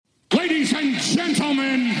Ladies and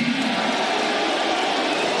gentlemen,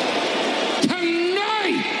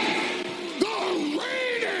 tonight, the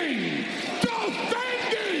reigning,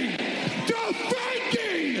 defending,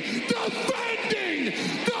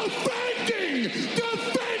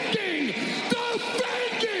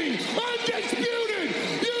 undisputed,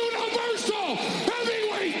 universal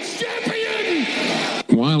heavyweight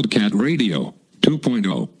champion, Wildcat Radio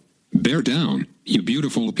 2.0. Bear down, you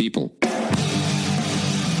beautiful people.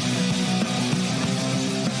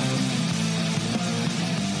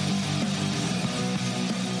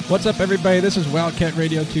 What's up, everybody? This is Wildcat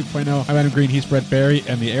Radio 2.0. I'm Adam Green, he's Brett Barry,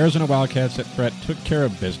 and the Arizona Wildcats at Brett took care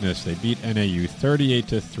of business. They beat NAU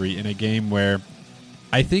 38-3 in a game where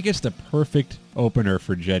I think it's the perfect opener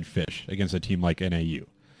for Jedd Fisch against a team like NAU,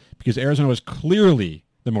 because Arizona was clearly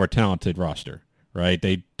the more talented roster, right?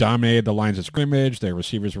 They dominated the lines of scrimmage. Their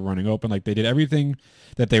receivers were running open. Like, they did everything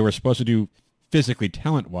that they were supposed to do physically,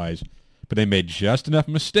 talent-wise, but they made just enough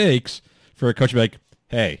mistakes for a coach to be like,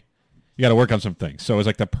 hey, you got to work on some things. So it was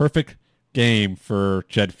like the perfect game for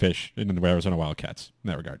Jedd Fisch in the Arizona Wildcats in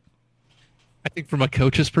that regard. I think from a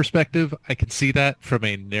coach's perspective, I can see that. From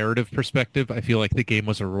a narrative perspective, I feel like the game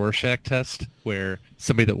was a Rorschach test where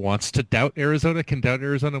somebody that wants to doubt Arizona can doubt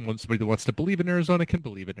Arizona, and somebody that wants to believe in Arizona can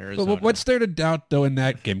believe in Arizona. But what's there to doubt, though, in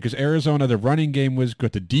that game? Because Arizona, the running game was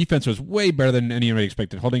good. The defense was way better than anybody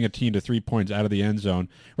expected, holding a team to 3 points out of the end zone,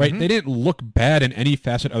 right? Mm-hmm. They didn't look bad in any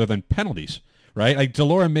facet other than penalties. Right? Like,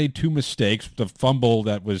 Delora made two mistakes. The fumble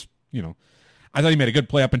that was, I thought he made a good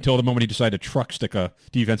play up until the moment he decided to truck stick a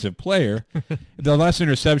defensive player. The last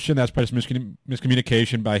interception, that's probably some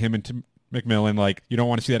miscommunication by him and McMillan. Like, you don't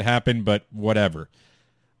want to see that happen, but whatever.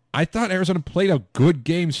 I thought Arizona played a good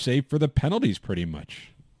game, save for the penalties, pretty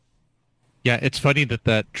much. Yeah, it's funny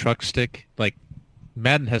that truck stick, like,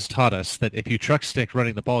 Madden has taught us that if you truck stick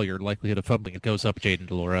running the ball, your likelihood of fumbling it goes up. Jaden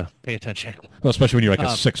Delora, pay attention. Well, especially when you're like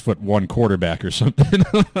a 6'1" quarterback or something.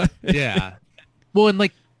 Yeah. Well, and I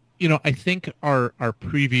think our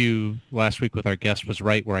preview last week with our guest was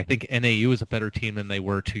right, where I think NAU is a better team than they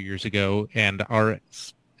were 2 years ago, and our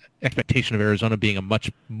expectation of Arizona being a much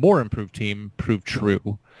more improved team proved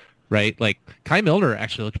true, right? Like, Kai Milner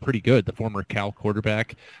actually looked pretty good, the former Cal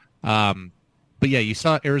quarterback. But yeah, you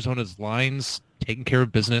saw Arizona's lines taking care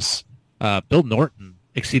of business. Bill Norton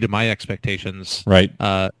exceeded my expectations. Right.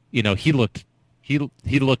 He looked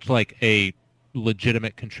like a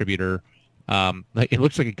legitimate contributor. It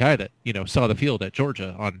looks like a guy that, saw the field at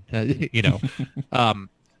Georgia on,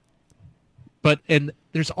 but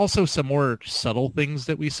there's also some more subtle things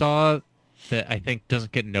that we saw that I think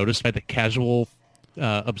doesn't get noticed by the casual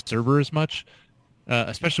observer as much,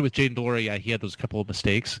 especially with Jaden Delora. Yeah, he had those couple of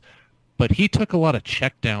mistakes. But he took a lot of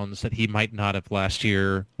checkdowns that he might not have last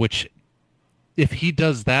year, which if he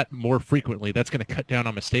does that more frequently, that's going to cut down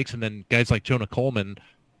on mistakes. And then guys like Jonah Coleman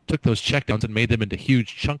took those checkdowns and made them into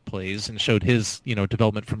huge chunk plays and showed his,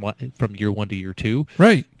 development from year one to year two.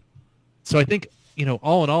 Right. So I think,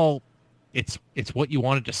 all in all, it's what you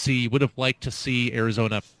wanted to see. You would have liked to see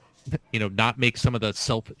Arizona, not make some of the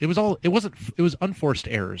it was unforced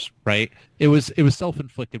errors, right? It was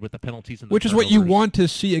self-inflicted with the penalties and the which is what you want to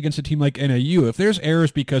see against a team like NAU. If there's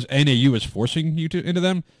errors because NAU is forcing you into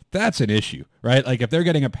them, that's an issue, right? Like, if they're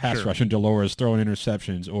getting a pass rush and Delores throwing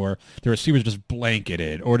interceptions, or the receivers just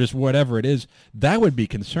blanketed, or just whatever it is, that would be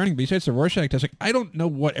concerning. But besides the Rorschach test, like, I don't know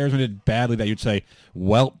what Arizona did badly that you'd say,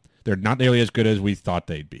 well, they're not nearly as good as we thought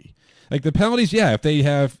they'd be. Like, the penalties, yeah, if they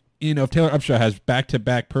have, if Taylor Upshaw has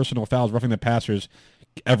back-to-back personal fouls roughing the passers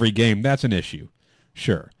every game, that's an issue.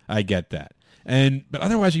 Sure, I get that. But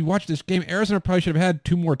otherwise, you watch this game, Arizona probably should have had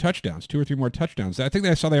two or three more touchdowns. I think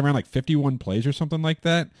I saw they ran like 51 plays or something like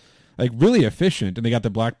that. Like, really efficient, and they got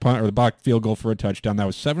the block punt or the block field goal for a touchdown. That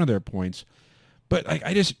was 7 of their points. But like,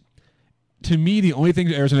 to me, the only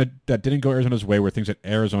things that didn't go Arizona's way were things that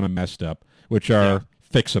Arizona messed up, which are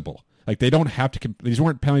fixable. Like, they don't have to. These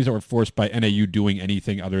weren't penalties that were forced by NAU doing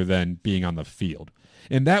anything other than being on the field,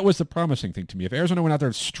 and that was the promising thing to me. If Arizona went out there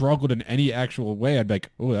and struggled in any actual way, I'd be like,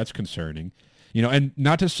 oh, that's concerning, And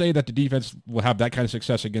not to say that the defense will have that kind of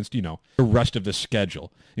success against the rest of the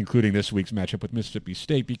schedule, including this week's matchup with Mississippi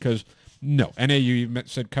State, because NAU, you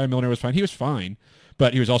said Kai Milner was fine. He was fine,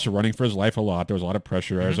 but he was also running for his life a lot. There was a lot of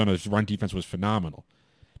pressure. Mm-hmm. Arizona's run defense was phenomenal.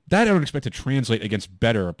 That I don't expect to translate against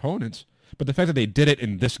better opponents. But the fact that they did it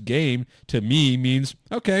in this game, to me, means,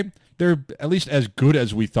 okay, they're at least as good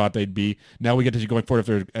as we thought they'd be. Now we get to see going forward if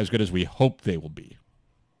they're as good as we hope they will be.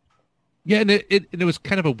 Yeah, and it was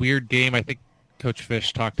kind of a weird game. I think Coach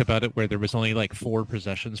Fisch talked about it, where there was only like 4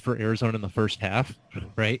 possessions for Arizona in the first half,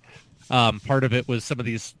 right? Part of it was some of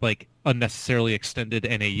these like unnecessarily extended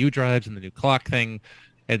NAU drives and the new clock thing.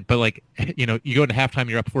 But like, you know, you go into halftime,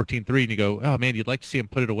 you're up 14-3, and you go, oh man, you'd like to see them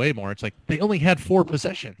put it away more. It's like they only had 4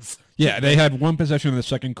 possessions. Yeah, they had 1 possession in the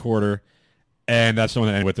second quarter, and that's the one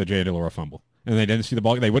that ended with the Jay DeLauro fumble. And they didn't see the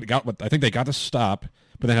ball. I think they got to stop,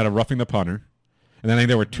 but they had a roughing the punter, and then I think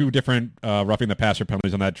there were 2 different roughing the passer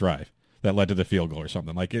penalties on that drive that led to the field goal or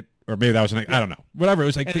something like it, or maybe that was I don't know, whatever. It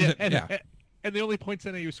was like and the only points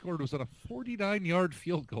NAU scored was on a 49-yard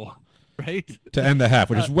field goal, right? To end the half,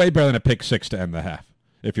 which is way better than a pick 6 to end the half.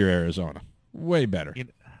 If you're Arizona, way better. You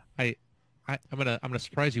know, I'm gonna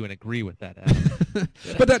surprise you and agree with that.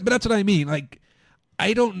 but that's what I mean. Like,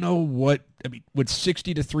 I don't know what I mean. Would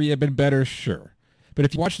 60-3 have been better? Sure, but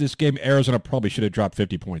if you watch this game, Arizona probably should have dropped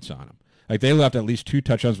 50 points on them. Like they left at least 2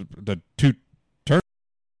 touchdowns, the 2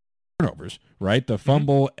 turnovers, right? The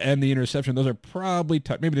fumble and the interception. Those are probably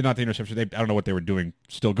maybe they're not the interception. I don't know what they were doing,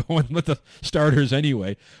 still going with the starters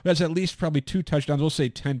anyway. But that's at least probably 2 touchdowns. We'll say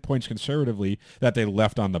 10 points conservatively that they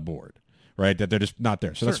left on the board, right? That they're just not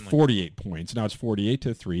there. So Certainly. That's 48 points. Now it's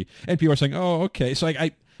 48-3, and people are saying, "Oh, okay." So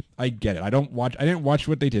I get it. I didn't watch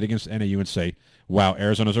what they did against NAU and say, "Wow,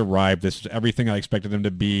 Arizona's arrived. This is everything I expected them to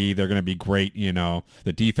be. They're going to be great." You know,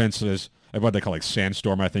 the defense is what they call like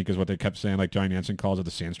sandstorm. I think is what they kept saying. Like John Yanson calls it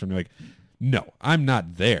the sandstorm. They're like, no, I'm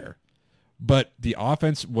not there. But the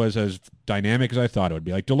offense was as dynamic as I thought it would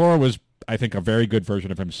be. Like DeLauro was, I think, a very good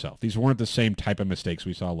version of himself. These weren't the same type of mistakes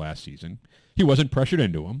we saw last season. He wasn't pressured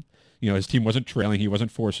into them. You know, his team wasn't trailing. He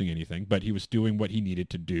wasn't forcing anything, but he was doing what he needed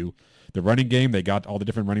to do. The running game, they got all the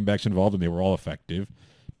different running backs involved, and they were all effective.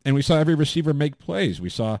 And we saw every receiver make plays. We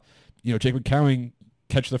saw, you know, Jacob Cowing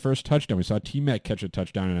catch the first touchdown. We saw T-Mac catch a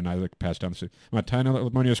touchdown and another pass down. Montana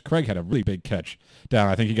Lamonius Craig had a really big catch down.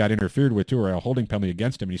 I think he got interfered with, too, or a holding penalty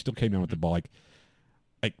against him, and he still came down with the ball. Like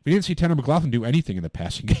we didn't see Tanner McLaughlin do anything in the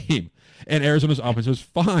passing game, and Arizona's offense was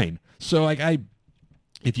fine. So, like,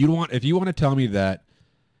 if you want to tell me that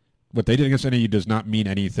what they did against NAU does not mean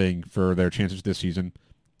anything for their chances this season,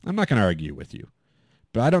 I'm not going to argue with you.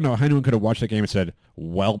 But I don't know how anyone could have watched that game and said,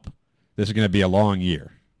 "Welp, this is going to be a long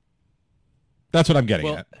year." That's what I'm getting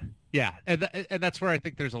at. Yeah, and that's where I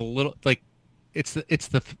think there's a little like it's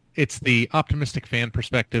the optimistic fan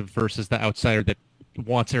perspective versus the outsider that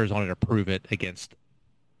wants Arizona to prove it against,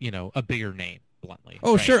 you know, a bigger name. Bluntly.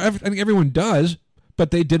 Oh, right? Sure, I think everyone does,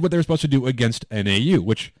 but they did what they were supposed to do against NAU,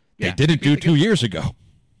 which they didn't do 2 years ago.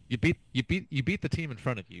 You beat the team in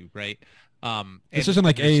front of you, right? This isn't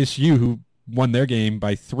like ASU who won their game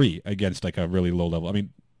by 3 against like a really low level. I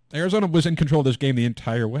mean, Arizona was in control of this game the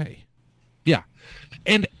entire way. Yeah,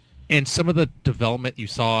 and some of the development you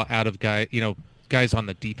saw out of guys on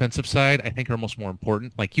the defensive side, I think are almost more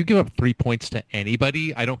important. Like you give up 3 points to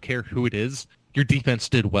anybody, I don't care who it is, your defense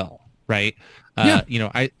did well, right? Yeah. You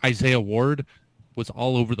know, Isaiah Ward was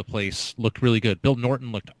all over the place, looked really good. Bill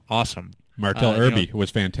Norton looked awesome. Martell Irby was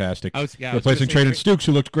fantastic. Replacing Traden Stukes,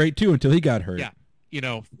 who looked great too until he got hurt. Yeah, you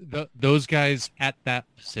know, those guys at that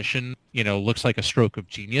position, you know, looks like a stroke of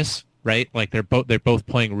genius. Right, like they're both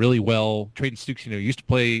playing really well. Traden Stukes, you know, used to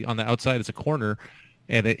play on the outside as a corner,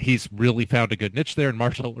 and he's really found a good niche there. And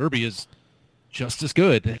Marshall Irby is just as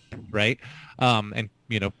good, right? And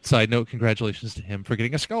you know, side note, congratulations to him for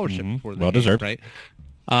getting a scholarship for the well game, deserved, right?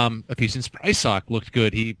 Ephesians Pricesock looked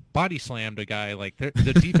good. He body slammed a guy. Like the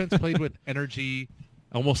defense played with energy,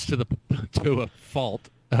 almost to a fault.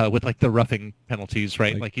 With like the roughing penalties,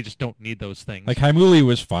 right? Like you just don't need those things. Like Haimuli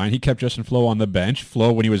was fine. He kept Justin Flo on the bench.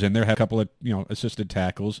 Flo, when he was in there, had a couple of assisted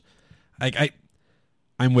tackles.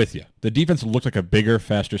 I'm with you. The defense looked like a bigger,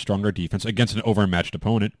 faster, stronger defense against an overmatched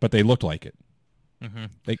opponent, but they looked like it.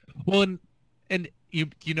 Mm-hmm. And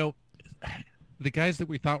you know, the guys that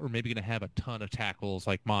we thought were maybe going to have a ton of tackles,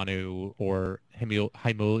 like Manu or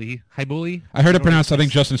Haimuli. I heard it pronounced. I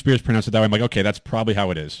think Justin Spears pronounced it that way. I'm like, okay, that's probably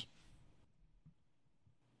how it is.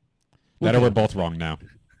 That or we're both wrong now.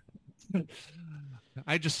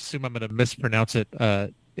 I just assume I'm going to mispronounce it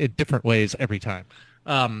in different ways every time.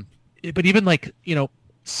 But even like, you know,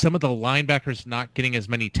 some of the linebackers not getting as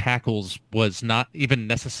many tackles was not even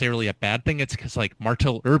necessarily a bad thing. It's because like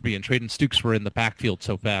Martell Irby and Traden Stukes were in the backfield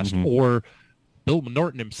so fast, or Bill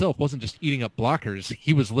Norton himself wasn't just eating up blockers.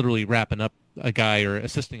 He was literally wrapping up a guy or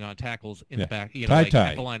assisting on tackles in the back, you know, like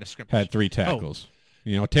at the line of scrimmage. Had 3 tackles.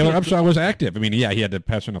 You know, Taylor Upshaw was active. I mean, yeah, he had to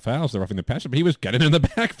pass on the fouls, the roughing the passer, but he was getting in the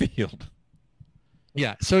backfield.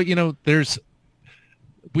 Yeah, so you know,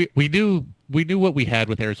 we knew what we had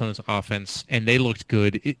with Arizona's offense, and they looked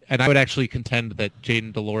good. And I would actually contend that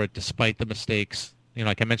Jaden DeLauro, despite the mistakes, you know,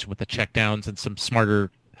 like I mentioned with the checkdowns and some smarter,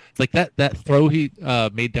 like that throw he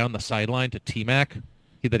made down the sideline to T-Mac,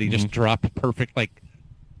 that he just dropped perfect. Like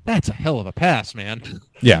that's a hell of a pass, man.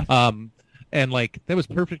 Yeah. And like that was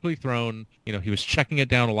perfectly thrown. He was checking it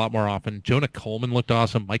down a lot more often. Jonah Coleman looked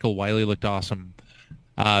awesome. Michael Wiley looked awesome.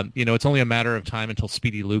 It's only a matter of time until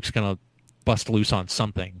Speedy Luke's gonna bust loose on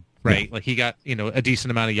something, right? Yeah. Like he got a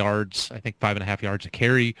decent amount of yards. I think 5.5 yards a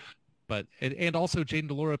carry, but and also Jaden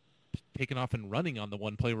Delora taking off and running on the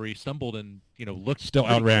one play where he stumbled and looked Still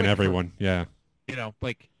pretty outran quick everyone. Yeah.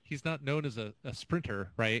 like he's not known as a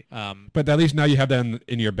sprinter, right? But at least now you have that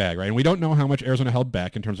in your bag, right? And we don't know how much Arizona held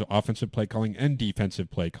back in terms of offensive play calling and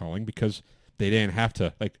defensive play calling because they didn't have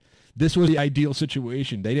to. Like, this was the ideal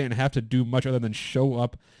situation. They didn't have to do much other than show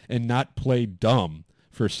up and not play dumb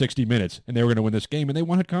for 60 minutes, and they were going to win this game, and they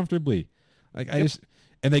won it comfortably. Like,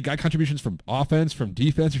 and they got contributions from offense, from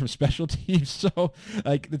defense, from special teams. So,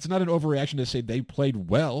 like, it's not an overreaction to say they played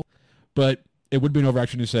well, but it would be an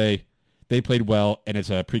overreaction to say they played well, and it's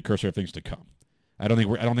a precursor of things to come. I don't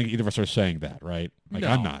think either of us are saying that, right? Like, no,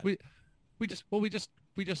 I'm not. We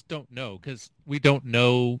just don't know because we don't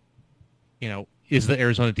know. Is the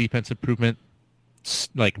Arizona defense improvement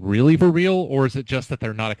like really for real, or is it just that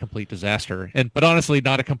they're not a complete disaster? But honestly,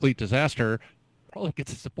 not a complete disaster probably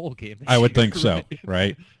gets us a bowl game. I would year, think so,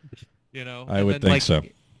 right? I would think so.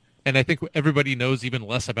 And I think everybody knows even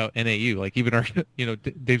less about NAU. Like even our,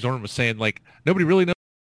 Dave Zorn was saying, like nobody really knows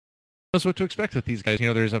what to expect with these guys.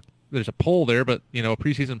 There's a poll there, but a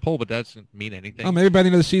preseason poll, but that doesn't mean anything. Well, maybe by the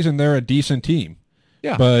end of the season they're a decent team.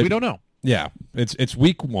 Yeah, but we don't know. Yeah, it's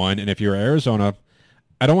week 1, and if you're Arizona,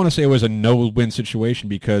 I don't want to say it was a no-win situation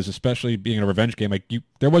because, especially being a revenge game,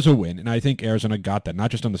 there was a win, and I think Arizona got that,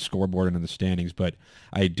 not just on the scoreboard and in the standings, but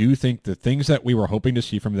I do think the things that we were hoping to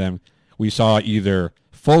see from them, we saw either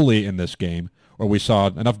fully in this game, or we saw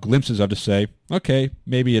enough glimpses of to say, okay,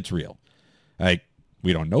 maybe it's real.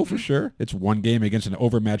 We don't know for sure. It's one game against an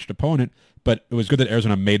overmatched opponent, but it was good that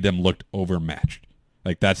Arizona made them look overmatched.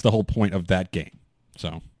 Like, that's the whole point of that game.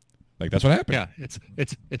 So, that's what happened. Yeah,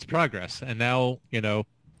 it's progress. And now,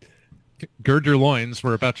 gird your loins.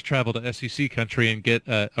 We're about to travel to SEC country and get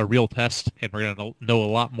a real test, and we're going to know a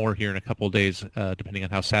lot more here in a couple of days, depending on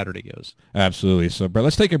how Saturday goes. Absolutely. So, Brett,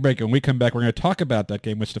 let's take a break. When we come back, we're going to talk about that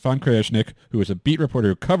game with Stefan Krajisnik, who is a beat reporter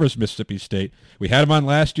who covers Mississippi State. We had him on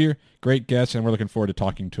last year. Great guest, and we're looking forward to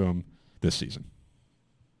talking to him this season.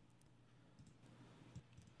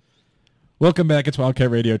 Welcome back. It's Wildcat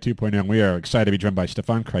Radio 2.0, and we are excited to be joined by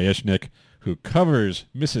Stefan Krajisnik, who covers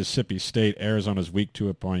Mississippi State, Arizona's week 2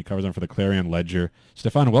 opponent. He covers them for the Clarion Ledger.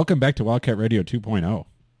 Stefan, welcome back to Wildcat Radio 2.0.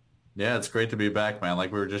 Yeah, it's great to be back, man.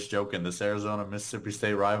 Like we were just joking, this Arizona-Mississippi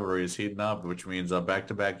State rivalry is heating up, which means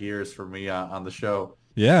back-to-back years for me on the show.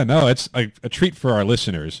 Yeah, no, it's a treat for our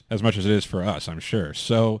listeners as much as it is for us, I'm sure.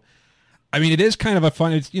 So, I mean, it is kind of a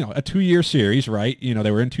fun, it's, a 2-year series, right?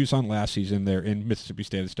 They were in Tucson last season. They're in Mississippi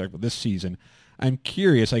State to start with this season. I'm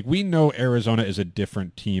curious, we know Arizona is a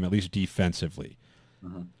different team, at least defensively.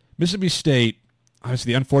 Mm-hmm. Mississippi State,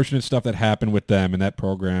 obviously the unfortunate stuff that happened with them and that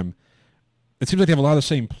program, it seems like they have a lot of the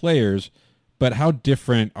same players, but how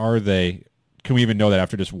different are they? Can we even know that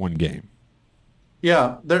after just one game?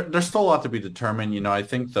 Yeah, there's still a lot to be determined. I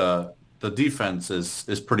think the defense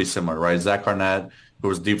is pretty similar, right? Zach Arnett, who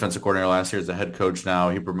was defensive coordinator last year, is the head coach now.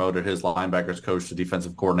 He promoted his linebackers coach to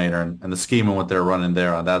defensive coordinator, and the scheme and what they're running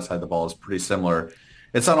there on that side of the ball is pretty similar.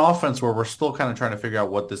 It's on offense where we're still kind of trying to figure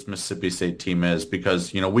out what this Mississippi State team is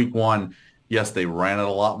because, week 1, yes, they ran it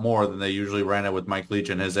a lot more than they usually ran it with Mike Leach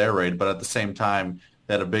and his air raid, but at the same time,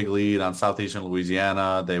 they had a big lead on Southeastern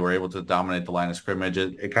Louisiana. They were able to dominate the line of scrimmage.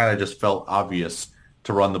 It kind of just felt obvious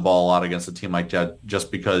to run the ball a lot against a team like that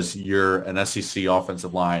just because you're an SEC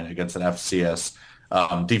offensive line against an FCS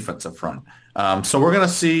defensive front. So we're going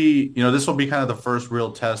to see, this will be kind of the first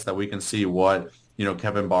real test that we can see what,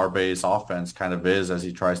 Kevin Barbay's offense kind of is as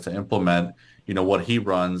he tries to implement, what he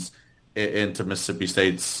runs into Mississippi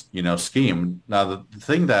State's, scheme. Now, the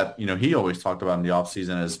thing that, he always talked about in the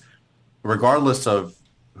offseason is regardless of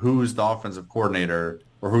who's the offensive coordinator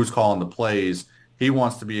or who's calling the plays, he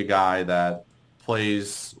wants to be a guy that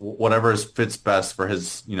plays whatever fits best for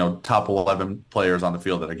his, top 11 players on the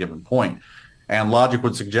field at a given point. And logic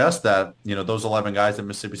would suggest that, those 11 guys that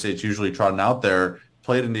Mississippi State's usually trotting out there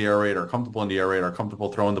played in the air raid, are comfortable in the air raid, are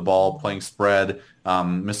comfortable throwing the ball, playing spread.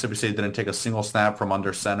 Mississippi State didn't take a single snap from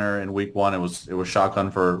under center in week 1. It was shotgun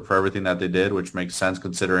for everything that they did, which makes sense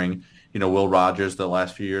considering, Will Rogers the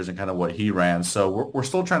last few years and kind of what he ran. So we're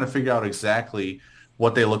still trying to figure out exactly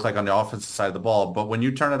what they look like on the offensive side of the ball. But when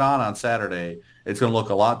you turn it on Saturday, it's going to look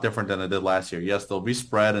a lot different than it did last year. Yes, they'll be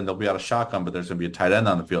spread and they'll be out of shotgun, but there's going to be a tight end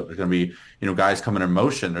on the field. There's going to be, guys coming in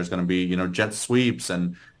motion. There's going to be, jet sweeps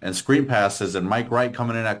and screen passes and Mike Wright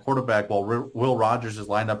coming in at quarterback while Will Rogers is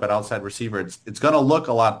lined up at outside receiver. It's going to look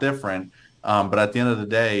a lot different. But at the end of the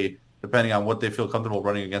day, depending on what they feel comfortable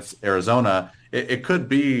running against Arizona, it could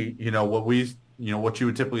be, what you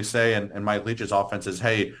would typically say in Mike Leach's offense is,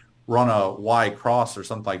 hey, run a Y cross or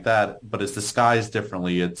something like that, but it's disguised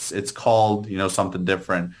differently. It's called, something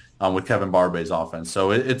different with Kevin Barbay's offense.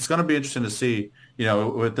 So it's going to be interesting to see,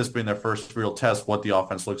 with this being their first real test, what the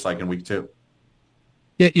offense looks like in week 2.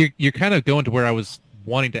 Yeah, you're kind of going to where I was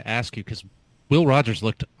wanting to ask you, because Will Rogers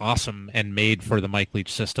looked awesome and made for the Mike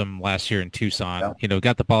Leach system last year in Tucson. Yeah.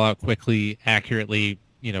 Got the ball out quickly, accurately,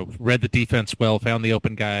 read the defense well, found the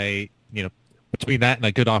open guy, between that and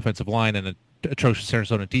a good offensive line and an atrocious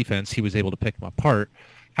Arizona defense, he was able to pick them apart.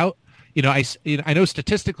 How, I know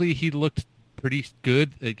statistically he looked pretty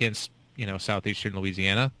good against, Southeastern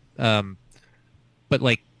Louisiana. But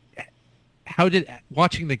like,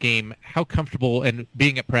 watching the game, how comfortable, and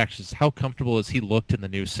being at practice, how comfortable has he looked in the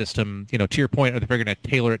new system? To your point, are they going to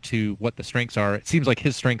tailor it to what the strengths are? It seems like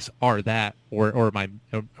his strengths are that, or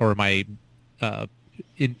am I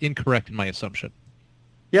incorrect in my assumption?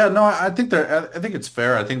 Yeah, no, I think it's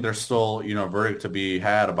fair. I think there's still, a verdict to be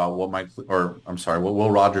had about what what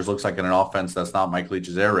Will Rogers looks like in an offense that's not Mike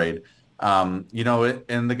Leach's air raid. In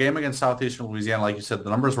the game against Southeastern Louisiana, like you said, the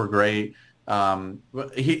numbers were great.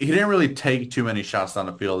 He didn't really take too many shots down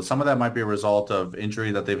the field. Some of that might be a result of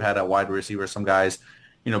injury that they've had at wide receiver. Some guys,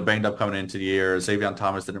 banged up coming into the year. Xavier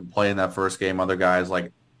Thomas didn't play in that first game. Other guys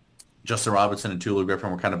like Justin Robinson and Tulu Griffin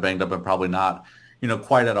were kind of banged up and probably not,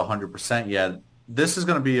 quite at 100% yet. This is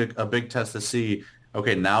going to be a big test to see,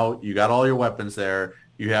 okay, now you got all your weapons there.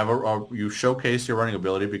 You have you showcase your running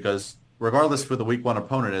ability, because regardless who the week 1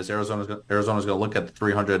 opponent is, Arizona's going to look at the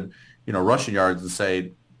 300, rushing yards and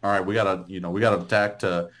say, all right, we got to attack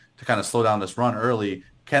to kind of slow down this run early.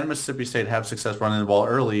 Can Mississippi State have success running the ball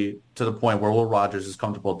early to the point where Will Rogers is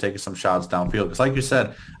comfortable taking some shots downfield? Because like you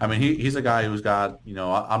said, I mean, he's a guy who's got,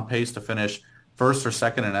 on pace to finish first or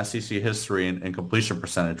second in SEC history in completion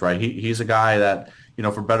percentage, right? He's a guy that,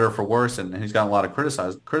 for better or for worse, and he's gotten a lot of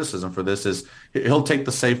criticism for this, is he'll take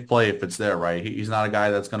the safe play if it's there, right? He's not a guy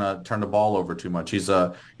that's going to turn the ball over too much. He's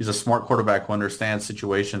a smart quarterback who understands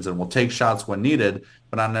situations and will take shots when needed,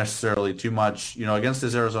 but not necessarily too much. Against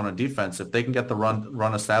this Arizona defense, if they can get the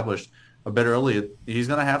run established a bit early, he's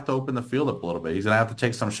going to have to open the field up a little bit. He's going to have to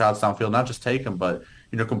take some shots downfield, not just take them, but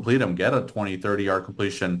complete them, get a 20, 30-yard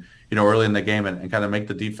completion, early in the game, and kind of make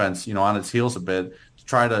the defense, on its heels a bit to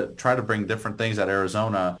try to bring different things at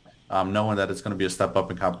Arizona, knowing that it's going to be a step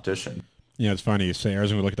up in competition. It's funny you say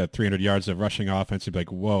Arizona would look at that 300 yards of rushing offense and be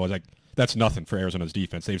like, whoa, it's like, that's nothing for Arizona's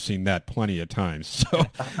defense. They've seen that plenty of times. So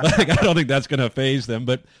I don't think that's going to faze them.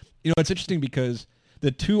 But, it's interesting because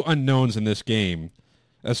the two unknowns in this game,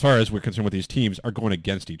 as far as we're concerned with these teams, are going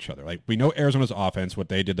against each other. Like, we know Arizona's offense, what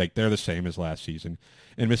they did, like, they're the same as last season.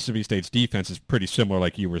 And Mississippi State's defense is pretty similar,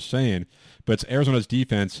 like you were saying. But it's Arizona's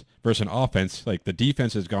defense versus an offense. Like, the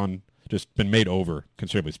defense has just been made over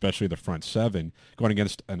considerably, especially the front seven, going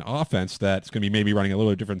against an offense that's going to be maybe running a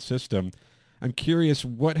little different system. I'm curious,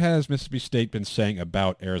 what has Mississippi State been saying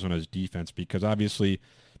about Arizona's defense? Because obviously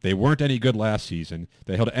they weren't any good last season.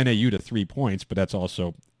 They held NAU to 3 points, but that's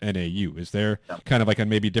also NAU. Is there kind of like a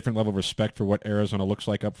maybe different level of respect for what Arizona looks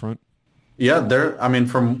like up front? Yeah,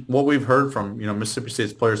 from what we've heard from, Mississippi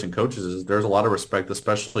State's players and coaches, is there's a lot of respect,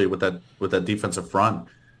 especially with that defensive front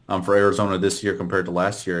for Arizona this year compared to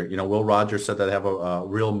last year. Will Rogers said that they have a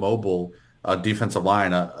real mobile defensive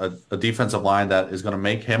line, a defensive line that is going to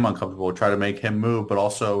make him uncomfortable, try to make him move, but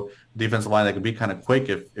also a defensive line that can be kind of quick.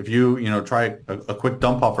 If you try a quick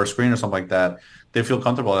dump off or a screen or something like that, they feel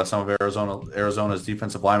comfortable that some of Arizona's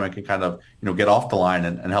defensive linemen can kind of get off the line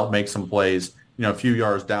and help make some plays a few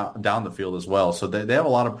yards down the field as well. So they have a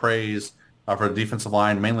lot of praise for the defensive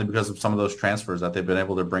line, mainly because of some of those transfers that they've been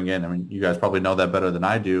able to bring in. I mean, you guys probably know that better than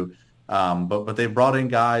I do. But they've brought in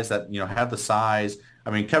guys that, have the size. I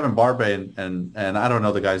mean, Kevin Barbay and I don't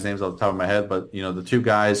know the guys' names off the top of my head, but, the two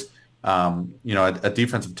guys, a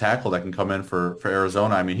defensive tackle that can come in for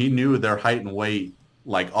Arizona. I mean, he knew their height and weight,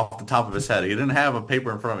 like off the top of his head. He didn't have a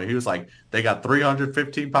paper in front of him. He was like, they got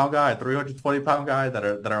 315-pound guy, 320-pound guy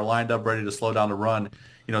that are lined up ready to slow down the run,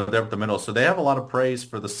 there up the middle. So they have a lot of praise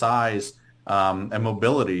for the size and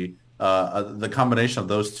mobility, the combination of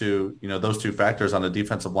those two factors on the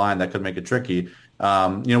defensive line that could make it tricky. We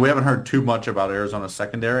haven't heard too much about Arizona's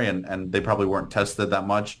secondary, and they probably weren't tested that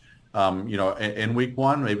much, in week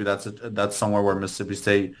 1. Maybe that's somewhere where Mississippi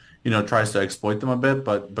State, tries to exploit them a bit.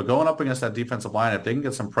 But going up against that defensive line, if they can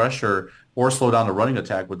get some pressure or slow down the running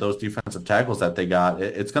attack with those defensive tackles that they got,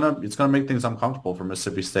 it's gonna make things uncomfortable for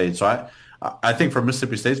Mississippi State. So I think from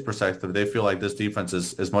Mississippi State's perspective, they feel like this defense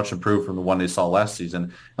is much improved from the one they saw last season.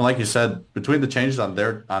 And like you said, between the changes on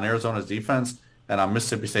Arizona's defense And on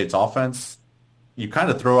Mississippi State's offense, you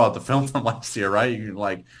kind of throw out the film from last year, right? You're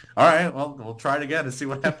like, all right, well, we'll try it again and see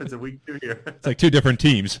what happens in week 2 here. It's like two different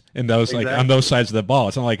teams in those Exactly. like on those sides of the ball.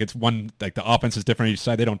 It's not like it's one like the offense is different on each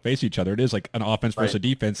side. They don't face each other. It is like an offense versus a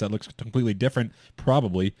defense that looks completely different,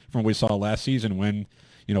 probably from what we saw last season when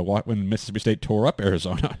when Mississippi State tore up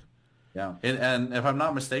Arizona. Yeah, and if I'm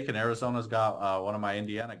not mistaken, Arizona's got one of my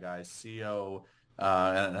Indiana guys, CO,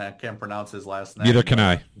 and I can't pronounce his last name. Neither can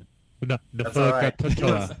I. That's all right.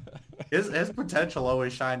 His potential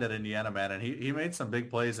always shined at Indiana, man, and he made some big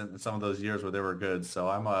plays in some of those years where they were good. So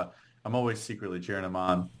I'm always secretly cheering him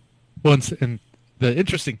on. Well, and the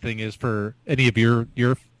interesting thing is for any of your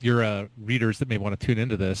readers that may want to tune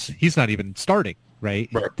into this, he's not even starting, right?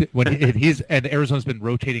 When and Arizona's been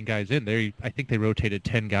rotating guys in there. I think they rotated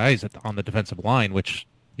 10 guys on the defensive line, which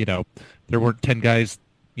there weren't 10 guys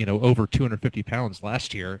over 250 pounds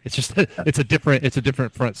last year. It's just it's a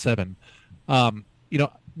different front seven.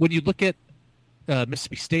 When you look at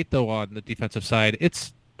Mississippi State though on the defensive side,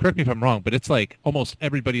 it's, correct me if I'm wrong, but it's like almost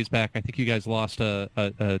everybody's back. I think you guys lost an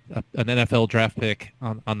NFL draft pick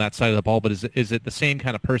on that side of the ball, but is it the same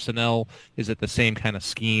kind of personnel? Is it the same kind of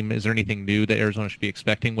scheme? Is there anything new that Arizona should be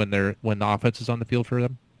expecting when the offense is on the field for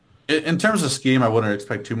them? In terms of scheme, I wouldn't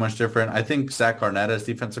expect too much different. I think Zach Arnett as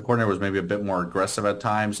defensive coordinator was maybe a bit more aggressive at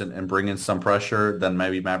times and bringing some pressure than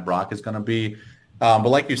maybe Matt Brock is going to be. But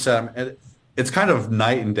like you said, it's kind of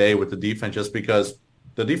night and day with the defense just because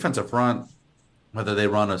the defensive front, whether they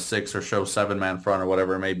run a 6 or show 7-man front or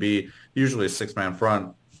whatever it may be, usually a 6-man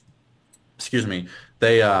front, that's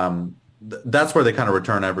where they kind of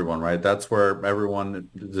return everyone, right? That's where everyone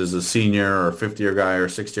is a senior or 50-year guy or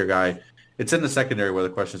 60-year guy. It's in the secondary where the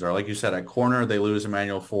questions are. Like you said, at corner, they lose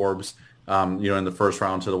Emmanuel Forbes, in the first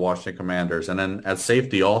round to the Washington Commanders. And then at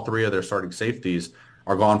safety, all 3 of their starting safeties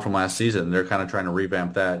are gone from last season. They're kind of trying to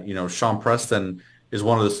revamp that. Sean Preston is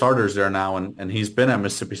one of the starters there now, and he's been at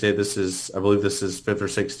Mississippi State. I believe this is 5th or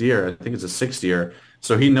 6th year. I think it's a 6th year.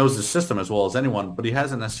 So he knows the system as well as anyone, but he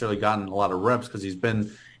hasn't necessarily gotten a lot of reps because he's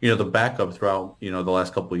been, the backup throughout, the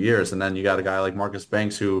last couple of years. And then you got a guy like Marcus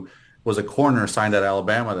Banks who was a corner signed at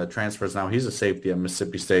Alabama that transfers now. He's a safety at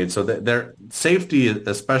Mississippi State. So their safety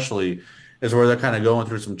especially is where they're kind of going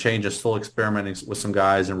through some changes, still experimenting with some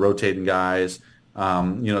guys and rotating guys,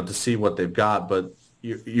 to see what they've got. But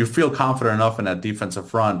you feel confident enough in that defensive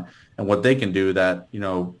front and what they can do that,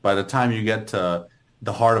 by the time you get to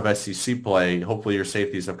the heart of SEC play, hopefully your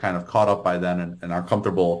safeties have kind of caught up by then and are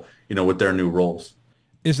comfortable, with their new roles.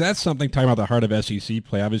 Is that something, talking about the heart of SEC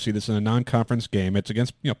play? Obviously, this is a non-conference game. It's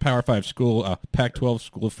against, Power 5 school, Pac-12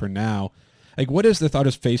 school for now. Like, what is the thought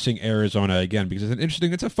of facing Arizona again? Because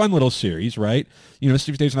it's a fun little series, right?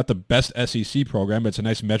 Mississippi State's not the best SEC program, but it's a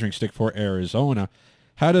nice measuring stick for Arizona.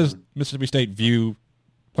 How does Mississippi State view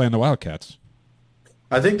playing the Wildcats?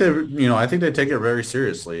 I think they take it very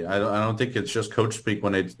seriously. I don't think it's just coach speak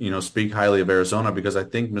when they, speak highly of Arizona, because I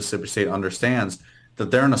think Mississippi State understands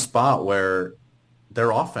that they're in a spot where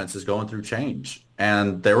their offense is going through change,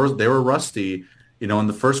 and they were rusty. In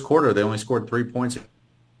the first quarter, they only scored 3 points.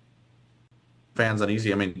 Fans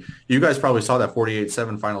uneasy. I mean, you guys probably saw that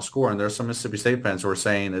 48-7 final score, and there's some Mississippi State fans who are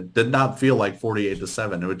saying it did not feel like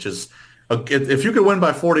 48-7, which is, if you could win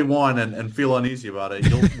by 41 and feel uneasy about it,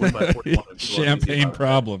 you'll win by 41. Champagne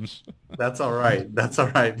problems. That's all right.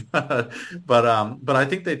 But I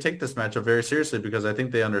think they take this matchup very seriously, because I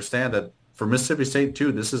think they understand that for Mississippi State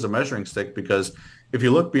too, this is a measuring stick, because if you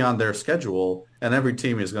look beyond their schedule, and every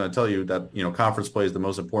team is going to tell you that, conference play is the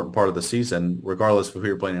most important part of the season, regardless of who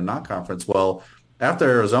you're playing in non-conference. Well, after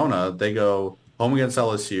Arizona, they go home against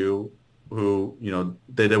LSU, who,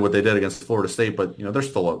 they did what they did against Florida State, but, they're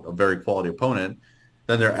still a very quality opponent.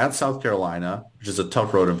 Then they're at South Carolina, which is a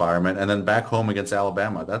tough road environment, and then back home against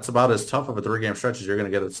Alabama. That's about as tough of a 3-game stretch as you're going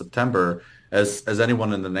to get in September as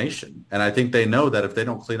anyone in the nation. And I think they know that if they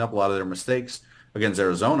don't clean up a lot of their mistakes against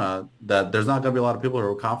Arizona, that there's not going to be a lot of people who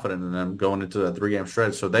are confident in them going into that 3-game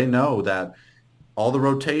stretch. So they know that all the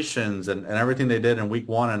rotations and everything they did in week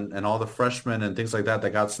 1 and all the freshmen and things like that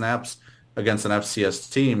got snaps against an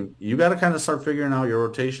FCS team, you got to kind of start figuring out your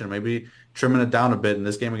rotation, maybe trimming it down a bit in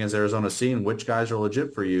this game against Arizona, seeing which guys are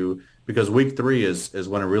legit for you, because week 3 is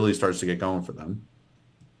when it really starts to get going for them.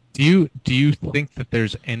 Do you think that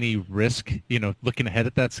there's any risk, looking ahead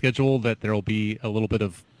at that schedule, that there will be a little bit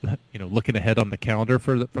of, looking ahead on the calendar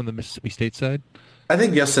from the Mississippi State side? I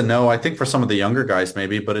think yes and no. I think for some of the younger guys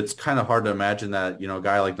maybe, but it's kind of hard to imagine that, a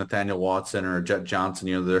guy like Nathaniel Watson or Jet Johnson,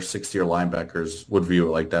 their 6th-year linebackers would view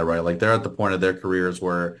it like that, right? Like they're at the point of their careers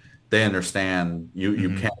where they understand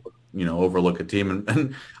you can't look overlook a team.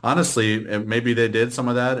 And honestly, maybe they did some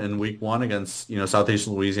of that in week 1 against,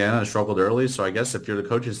 Southeastern Louisiana and struggled early. So I guess if you're the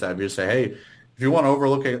coaching staff, you say, hey, if you want to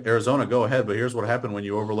overlook Arizona, go ahead. But here's what happened when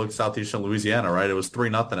you overlooked Southeastern Louisiana, right? It was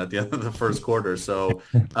 3-0 at the end of the first quarter. So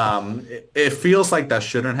it feels like that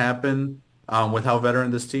shouldn't happen with how veteran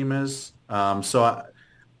this team is. So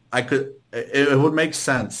it would make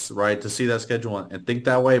sense, right, to see that schedule and think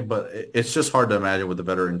that way. But it's just hard to imagine with a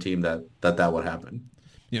veteran team that would happen.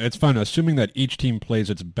 It's fun, assuming that each team plays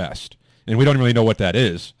its best. And we don't really know what that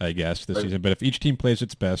is, I guess, this season. But if each team plays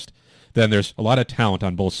its best, then there's a lot of talent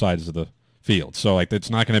on both sides of the field. So it's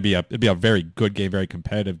not going to be a very good game, very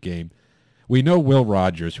competitive game. We know Will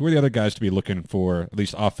Rogers. Who are the other guys to be looking for, at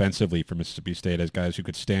least offensively, for Mississippi State as guys who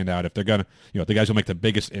could stand out if they're going to, the guys who make the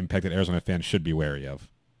biggest impact that Arizona fans should be wary of?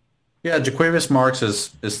 Yeah, Jaquavius Marks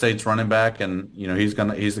is State's running back, and he's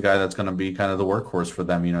the guy that's gonna be kind of the workhorse for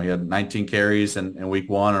them. He had 19 carries in week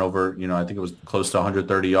 1 and over, I think it was close to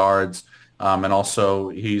 130 yards. And also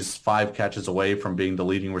he's 5 catches away from being the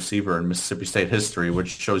leading receiver in Mississippi State history,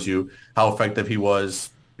 which shows you how effective he was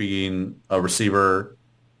being a receiver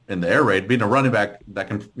in the air raid, being a running back that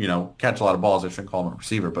can, catch a lot of balls. I shouldn't call him a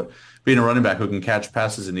receiver, but being a running back who can catch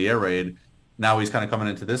passes in the air raid. Now he's kind of coming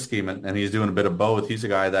into this scheme and he's doing a bit of both. He's a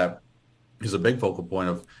guy that is a big focal point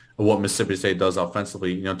of what Mississippi State does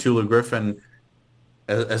offensively. Tulu Griffin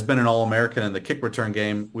has been an All-American in the kick return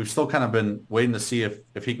game. We've still kind of been waiting to see if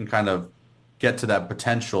he can kind of get to that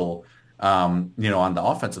potential, on the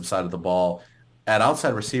offensive side of the ball. At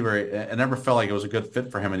outside receiver, it never felt like it was a good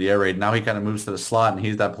fit for him in the air raid. Now he kind of moves to the slot, and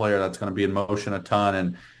he's that player that's going to be in motion a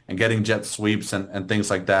ton and getting jet sweeps and things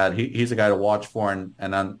like that. He's a guy to watch for, and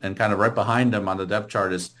kind of right behind him on the depth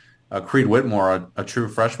chart is Creed Whitmore, a true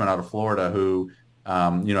freshman out of Florida who,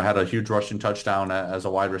 had a huge rushing touchdown as a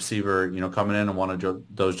wide receiver, coming in and one of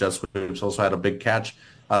those jet sweeps. Also had a big catch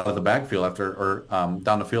out of the backfield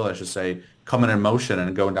down the field, I should say, coming in motion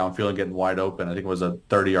and going downfield and getting wide open. I think it was a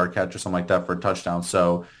 30-yard catch or something like that for a touchdown.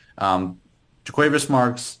 So Jaquavius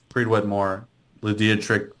Marks, Creed Whitmore, Ludwig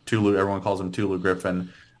Tulu, everyone calls him Tulu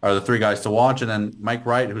Griffin, are the 3 guys to watch. And then Mike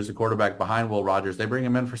Wright, who's the quarterback behind Will Rogers, they bring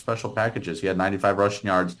him in for special packages. He had 95 rushing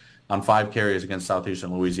yards on 5 carries against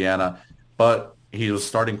Southeastern Louisiana, but he was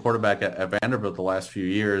starting quarterback at Vanderbilt the last few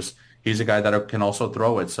years. He's a guy that can also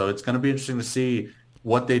throw it. So it's going to be interesting to see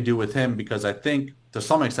what they do with him, because I think to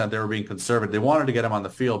some extent they were being conservative. They wanted to get him on the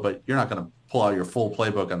field, but you're not going to pull out your full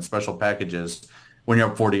playbook on special packages when you're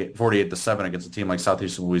up 48-7 against a team like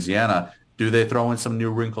Southeastern Louisiana. Do they throw in some new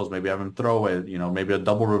wrinkles? Maybe have him throw it, maybe a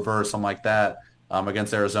double reverse, something like that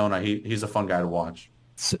against Arizona. He's a fun guy to watch.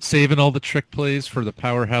 Saving all the trick plays for the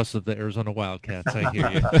powerhouse of the Arizona Wildcats. I hear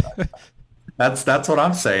you. That's what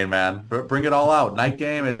I'm saying, man. Bring it all out. Night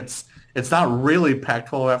game. It's not really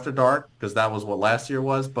Pac-12 after dark, because that was what last year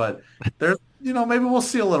was, but there's, maybe we'll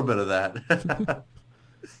see a little bit of that.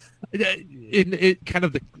 In kind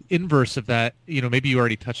of the inverse of that, maybe you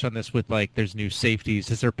already touched on this with there's new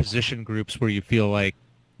safeties. Is there position groups where you feel like,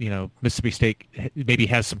 Mississippi State maybe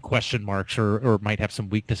has some question marks or might have some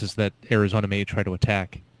weaknesses that Arizona may try to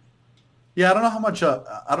attack? Yeah, I don't know how much. I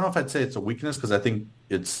don't know if I'd say it's a weakness, because I think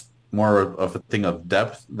it's more of a thing of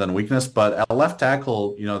depth than weakness. But at left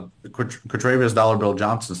tackle, Quatravius Dollar Bill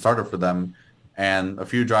Johnson started for them, and a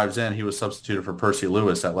few drives in, he was substituted for Percy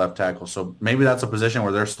Lewis at left tackle. So maybe that's a position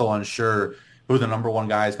where they're still unsure who the number 1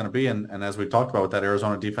 guy is going to be. And as we talked about with that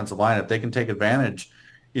Arizona defensive line, if they can take advantage,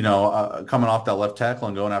 coming off that left tackle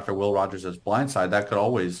and going after Will Rogers' blind side, that could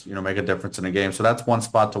always, make a difference in a game. So that's one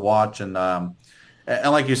spot to watch. And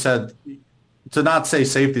like you said, to not say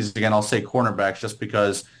safeties again, I'll say cornerbacks, just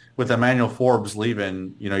because with Emmanuel Forbes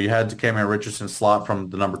leaving, you had Cameron Richardson slot from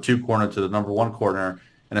the number 2 corner to the number 1 corner,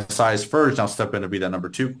 and Esaias Furge now step in to be that number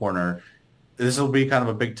 2 corner. This will be kind of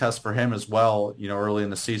a big test for him as well, early in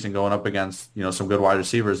the season, going up against, some good wide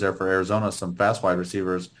receivers there for Arizona, some fast wide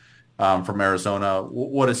receivers from Arizona.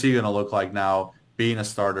 What is he going to look like now, being a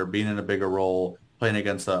starter, being in a bigger role, playing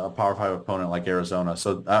against a Power 5 opponent like Arizona?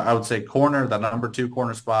 So I would say corner, that number 2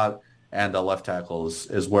 corner spot, and left tackle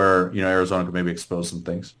is where, Arizona could maybe expose some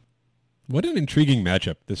things. What an intriguing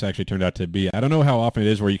matchup this actually turned out to be. I don't know how often it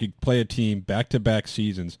is where you could play a team back-to-back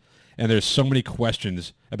seasons, and there's so many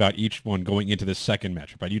questions about each one going into the second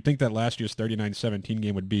matchup. Right? You'd think that last year's 39-17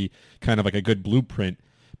 game would be kind of like a good blueprint,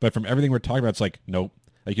 but from everything we're talking about, it's like, nope.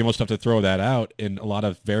 You almost have to throw that out in a lot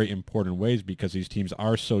of very important ways, because these teams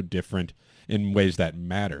are so different in ways that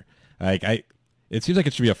matter. It seems like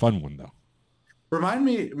it should be a fun one, though. Remind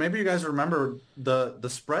me, maybe you guys remember the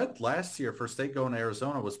spread last year for State going to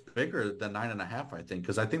Arizona was bigger than 9.5, I think,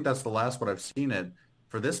 because I think that's the last what I've seen it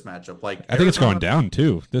for this matchup. I think it's going down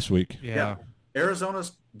too this week. Yeah.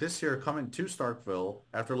 Arizona's this year coming to Starkville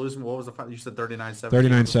after losing, what was the final? You said 39-17.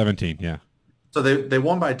 39-17, yeah. So they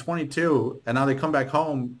won by 22, and now they come back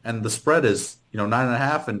home, and the spread is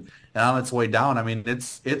 9.5, and on its way down. I mean,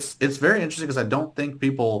 it's very interesting because I don't think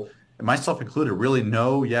people, myself included, really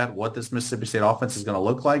know yet what this Mississippi State offense is going to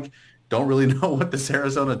look like. Don't really know what this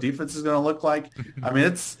Arizona defense is going to look like. I mean,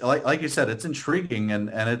 it's like you said, it's intriguing, and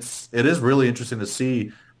it is really interesting to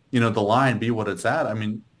see the line be what it's at. I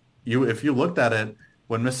mean, if you looked at it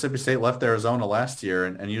when Mississippi State left Arizona last year,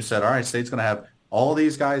 and you said, all right, State's going to have all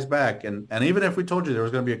these guys back. And even if we told you there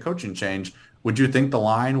was going to be a coaching change, would you think the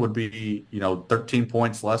line would be, 13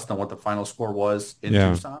 points less than what the final score was in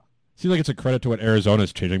Tucson? Seems like it's a credit to what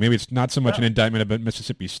Arizona's changing. Maybe it's not so much an indictment about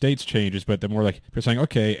Mississippi State's changes, but they're more like they're saying,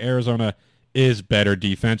 okay, Arizona is better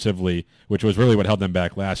defensively, which was really what held them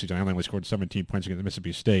back last season. I only scored 17 points against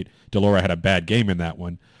Mississippi State. Delora had a bad game in that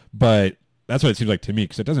one. But that's what it seems like to me,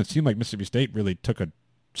 because it doesn't seem like Mississippi State really took a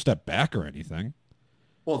step back or anything.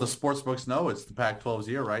 Well, the sports books know it's the Pac-12's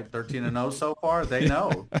year, right? 13-0 so far. They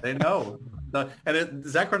know. They know.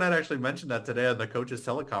 Zach Arnett actually mentioned that today on the coaches'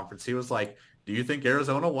 teleconference. He was like, do you think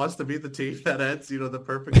Arizona wants to be the team that ends, the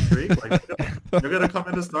perfect streak? Like, they're going to come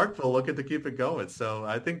into Starkville looking to keep it going. So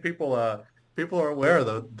I think people are aware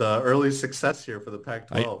of the early success here for the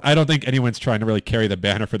Pac-12. I don't think anyone's trying to really carry the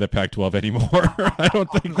banner for the Pac-12 anymore. I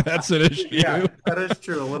don't think that's an issue. Yeah, that is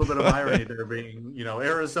true. A little bit of irony there being,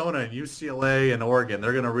 Arizona and UCLA and Oregon.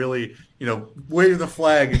 They're going to really, wave the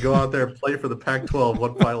flag and go out there and play for the Pac-12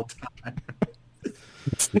 one final time.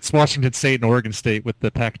 It's Washington State and Oregon State with the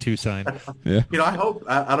Pac-2 sign. Yeah. I hope,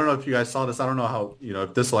 I don't know if you guys saw this. I don't know how,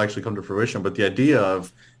 if this will actually come to fruition, but the idea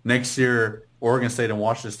of next year, Oregon State and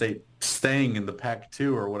Washington State staying in the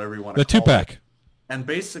Pac-2 or whatever you want to call it. The two-pack. And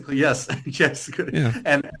basically, yes, good. Yeah.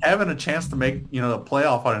 And having a chance to make, the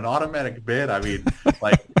playoff on an automatic bid. I mean,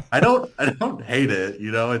 like, I don't hate it.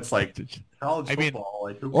 It's like college football.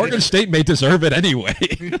 Like, Oregon State may deserve it anyway.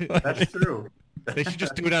 That's true. They should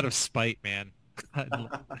just do it out of spite, man.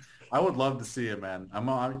 I would love to see it, man. I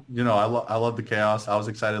love the chaos. I was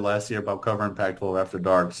excited last year about covering Pac-12 After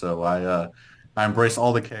Dark, so I embrace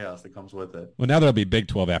all the chaos that comes with it. Well, now there'll be Big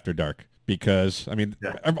 12 After Dark because, I mean,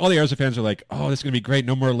 all the Arizona fans are like, oh, this is going to be great.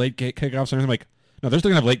 No more late kickoffs. And I'm like, no, they're still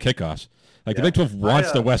going to have late kickoffs. Like, the Big 12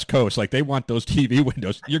 wants the West Coast. Like, they want those TV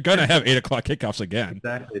windows. You're going to have 8 o'clock kickoffs again.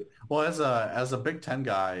 Exactly. Well, as a Big Ten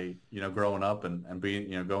guy, growing up and being,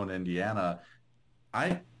 going to Indiana,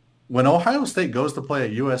 when Ohio State goes to play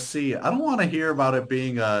at USC, I don't want to hear about it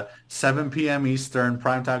being a 7 p.m. Eastern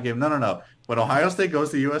primetime game. No. When Ohio State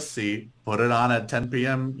goes to USC, put it on at 10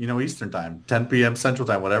 p.m. Eastern time, 10 p.m. Central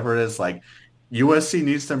time, whatever it is. Like, USC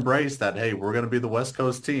needs to embrace that. Hey, we're going to be the West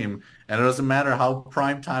Coast team, and it doesn't matter how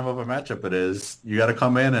prime time of a matchup it is. You got to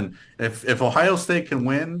come in, and if Ohio State can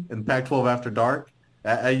win in Pac-12 After Dark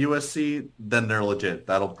at USC, then they're legit.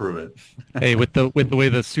 That'll prove it. Hey, with the way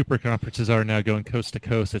the super conferences are now going coast to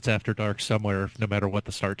coast, it's after dark somewhere, no matter what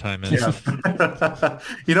the start time is. Yeah.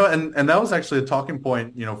 And that was actually a talking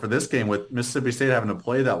point, for this game with Mississippi State having to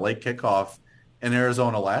play that late kickoff in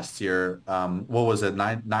Arizona last year. What was it,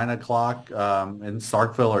 9 o'clock in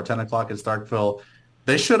Starkville or 10 o'clock in Starkville?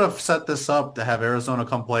 They should have set this up to have Arizona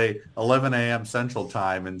come play 11 a.m. Central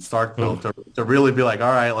time in Starkville to really be like, all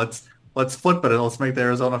right, let's flip it and let's make the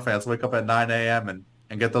Arizona fans wake up at 9 a.m.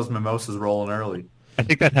 and get those mimosas rolling early. I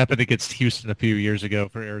think that happened against Houston a few years ago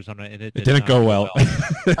for Arizona, and it didn't go well.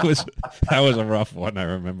 That was a rough one, I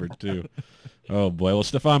remember, too. Oh, boy. Well,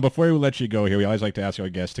 Stefan, before we let you go here, we always like to ask our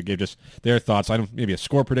guests to give just their thoughts. Maybe a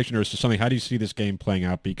score prediction or just something. How do you see this game playing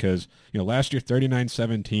out? Because, last year,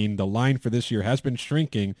 39-17, the line for this year has been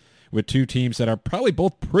shrinking with two teams that are probably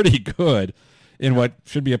both pretty good in what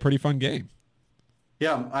should be a pretty fun game.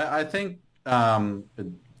 Yeah, I think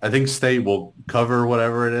State will cover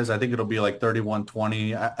whatever it is. I think it'll be like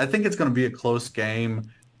 31-20. I think it's going to be a close game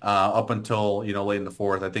up until, late in the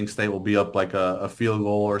fourth. I think State will be up like a field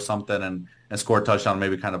goal or something and score a touchdown,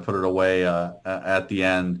 maybe kind of put it away at the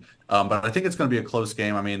end. But I think it's going to be a close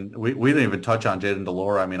game. I mean, we didn't even touch on Jaden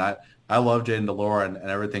Delora. I mean, I love Jaden Delora and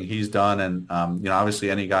everything he's done. And, obviously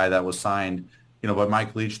any guy that was signed by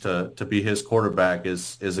Mike Leach to be his quarterback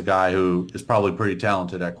is a guy who is probably pretty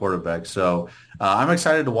talented at quarterback. So I'm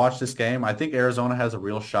excited to watch this game. I think Arizona has a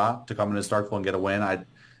real shot to come into Starkville and get a win. I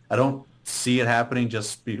don't see it happening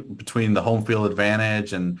just between the home field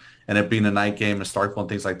advantage and it being a night game in Starkville and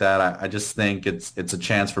things like that. I just think it's a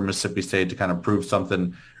chance for Mississippi State to kind of prove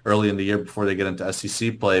something early in the year before they get into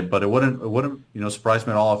SEC play. But it wouldn't surprise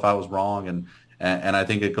me at all if I was wrong. And I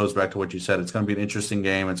think it goes back to what you said. It's going to be an interesting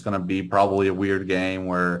game. It's going to be probably a weird game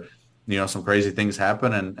where, some crazy things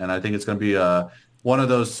happen. And I think it's going to be a one of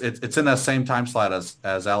those. It's in that same time slot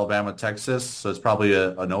as Alabama, Texas, so it's probably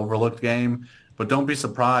an overlooked game. But don't be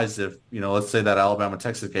surprised if, let's say that Alabama,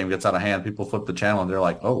 Texas game gets out of hand. People flip the channel and they're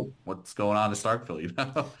like, "Oh, what's going on in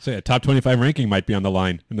Starkville?" Say a top 25 ranking might be on the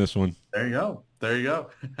line in this one. There you go.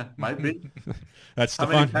 Might be. That's how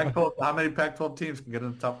Stefan. Many Pac-12 teams can get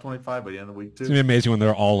in the top 25 by the end of the week too? It's gonna be amazing when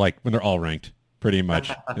they're all ranked pretty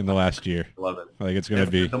much in the last year. Love it. Like it's gonna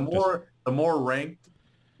be the more ranked,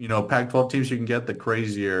 Pac-12 teams you can get, the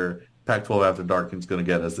crazier Pac-12 After Dark is going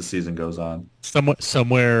to get as the season goes on.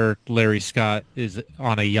 Somewhere Larry Scott is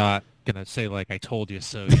on a yacht gonna say like, "I told you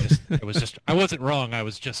so." I wasn't wrong. I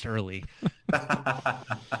was just early.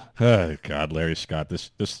 Oh God, Larry Scott.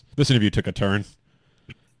 This interview took a turn.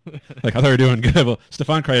 Like I thought we were doing good. Well,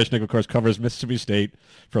 Stefan Krajisnik, of course, covers Mississippi State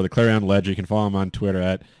for the Clarion Ledger. You can follow him on Twitter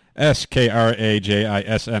at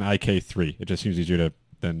SKRAJISNIK3. It just seems easier to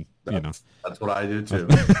than. That's what I do too.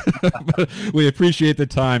 We appreciate the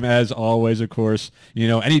time as always, of course.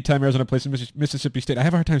 Anytime Arizona plays Mississippi State, I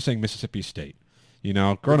have a hard time saying Mississippi State. Growing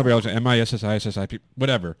up, I was MISSISSIP,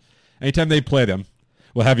 whatever. Anytime they play them,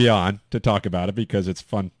 we'll have you on to talk about it because it's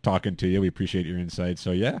fun talking to you. We appreciate your insight.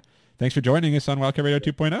 So yeah, thanks for joining us on Wildcat Radio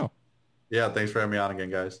 2.0. Yeah, thanks for having me on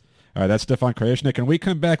again, guys. All right, that's Stefan Krajisnik, and when we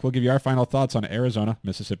come back, we'll give you our final thoughts on Arizona,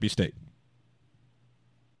 Mississippi State.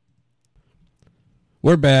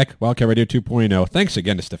 We're back, Wildcat Radio 2.0. Thanks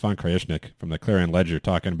again to Stefan Krajisnik from the Clarion Ledger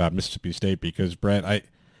talking about Mississippi State because, Brett,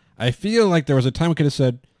 I feel like there was a time we could have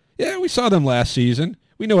said, yeah, we saw them last season.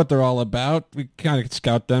 We know what they're all about. We kind of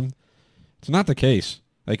scout them. It's not the case.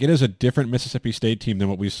 Like, it is a different Mississippi State team than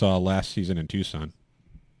what we saw last season in Tucson.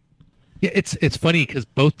 Yeah, it's funny because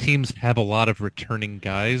both teams have a lot of returning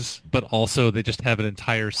guys, but also they just have an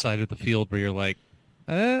entire side of the field where you're like,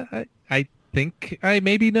 I think I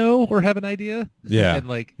maybe know or have an idea. Yeah.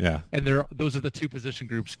 And those are the two position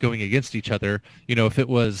groups going against each other. If it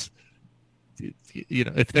was,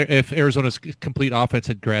 if Arizona's complete offense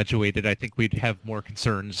had graduated, I think we'd have more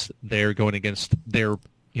concerns there going against their,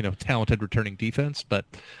 talented returning defense. But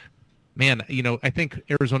man, I think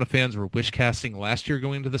Arizona fans were wish casting last year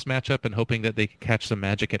going into this matchup and hoping that they could catch some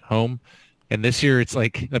magic at home. And this year it's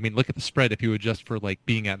like, look at the spread. If you adjust for like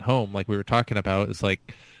being at home, like we were talking about, it's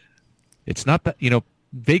like, it's not that,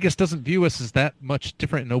 Vegas doesn't view us as that much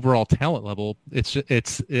different in overall talent level. But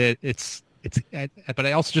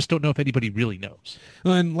I also just don't know if anybody really knows.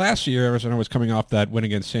 Well, and last year, Arizona was coming off that win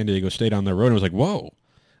against San Diego State on the road. And it was like, whoa,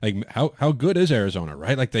 like how good is Arizona,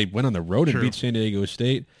 right? Like they went on the road and beat San Diego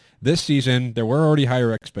State. This season, there were already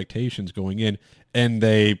higher expectations going in. And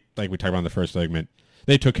they, like we talked about in the first segment,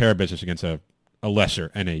 they took care of business against a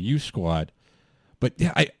lesser NAU squad. But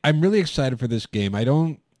yeah, I'm really excited for this game. I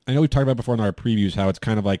know we talked about before in our previews how it's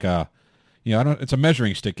kind of like it's a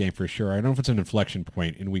measuring stick game for sure. I don't know if it's an inflection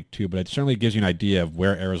point in week 2, but it certainly gives you an idea of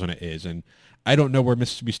where Arizona is. And I don't know where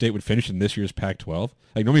Mississippi State would finish in this year's Pac-12.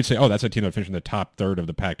 Like normally you'd say, oh, that's a team that would finish in the top third of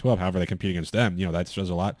the Pac-12. However, they compete against them. That says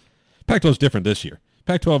a lot. Pac-12 is different this year.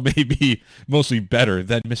 Pac-12 may be mostly better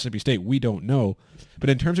than Mississippi State. We don't know. But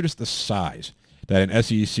in terms of just the size that an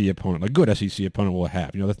SEC opponent, a good SEC opponent will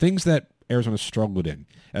have, the things that Arizona struggled in,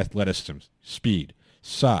 athleticism, speed,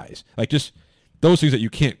 size, like just those things that you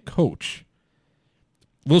can't coach.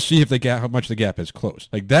 We'll see if how much the gap is closed.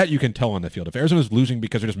 Like that you can tell on the field. If Arizona's losing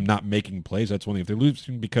because they're just not making plays, that's one thing. If they're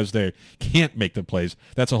losing because they can't make the plays,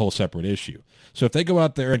 that's a whole separate issue. So if they go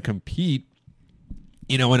out there and compete,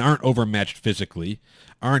 and aren't overmatched physically,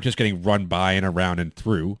 aren't just getting run by and around and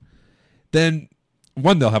through, then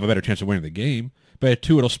one, they'll have a better chance of winning the game, but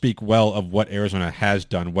two, it'll speak well of what Arizona has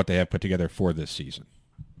done, what they have put together for this season.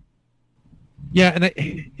 Yeah, and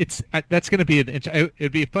that's going to be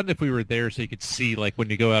it'd be fun if we were there so you could see like when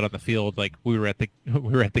you go out on the field, like we were at the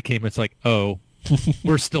game. It's like, oh,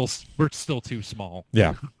 we're still too small.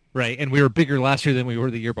 Yeah, right. And we were bigger last year than we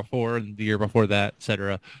were the year before, and the year before that,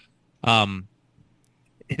 etc.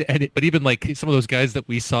 But even like some of those guys that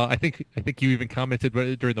we saw, I think you even commented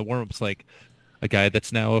during the warm-ups, like a guy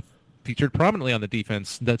that's now featured prominently on the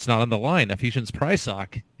defense that's not on the line. Ephesians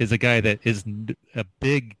Prysock is a guy that is a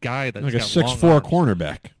big guy that's like a got 6'4"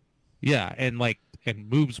 cornerback. Yeah, and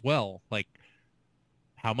moves well. Like,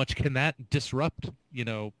 how much can that disrupt,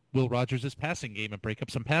 Will Rogers' passing game and break up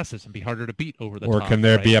some passes and be harder to beat over the top? Or can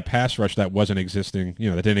there be a pass rush that wasn't existing,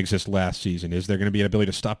 that didn't exist last season? Is there going to be an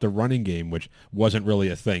ability to stop the running game, which wasn't really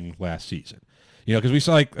a thing last season? Because we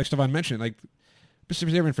saw, like Stefan mentioned, like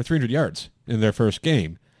Mississippi State ran for 300 yards in their first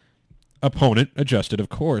game. Opponent adjusted, of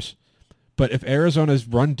course. But if Arizona's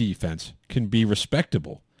run defense can be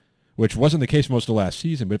respectable, which wasn't the case most of last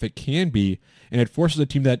season, but if it can be, and it forces a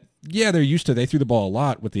team that, yeah, they threw the ball a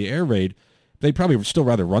lot with the air raid, they'd probably still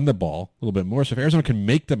rather run the ball a little bit more. So if Arizona can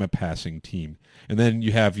make them a passing team, and then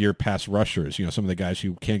you have your pass rushers, some of the guys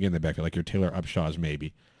who can't get in the backfield, like your Taylor Upshaws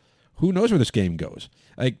maybe. Who knows where this game goes?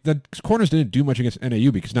 Like, the corners didn't do much against NAU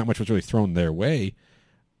because not much was really thrown their way.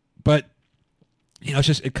 But,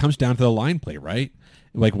 it comes down to the line play, right?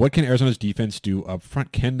 Like, what can Arizona's defense do up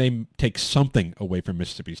front? Can they take something away from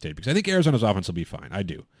Mississippi State? Because I think Arizona's offense will be fine. I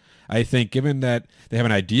do. I think given that they have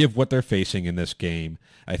an idea of what they're facing in this game,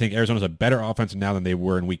 I think Arizona's a better offense now than they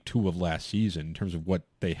were in week 2 of last season in terms of what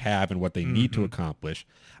they have and what they need to accomplish.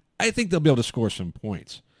 I think they'll be able to score some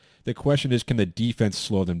points. The question is, can the defense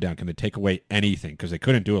slow them down? Can they take away anything? Because they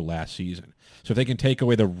couldn't do it last season. So if they can take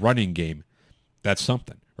away the running game, that's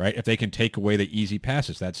something, right? If they can take away the easy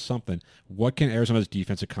passes, that's something. What can Arizona's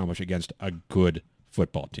defense accomplish against a good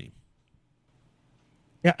football team?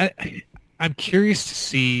 Yeah, I'm curious to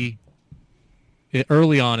see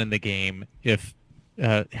early on in the game if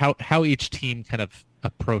how each team kind of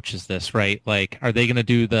approaches this, right? Like, are they going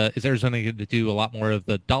to is Arizona going to do a lot more of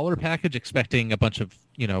the dollar package, expecting a bunch of,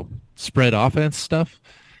 spread offense stuff?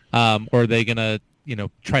 Or are they going to,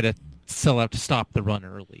 try to sell out to stop the run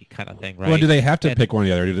early kind of thing, right? Well, do they have to pick one or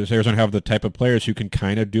the other? Does Arizona have the type of players who can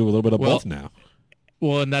kind of do a little bit of both now?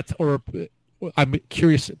 Well, and I'm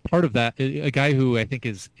curious, part of that, a guy who I think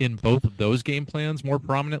is in both of those game plans more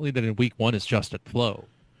prominently than in week 1 is Justin Flo,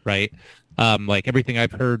 right? Like, everything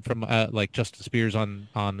I've heard from like Justin Spears on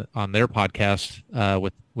their podcast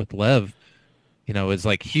with Lev, is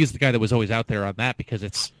like he's the guy that was always out there on that because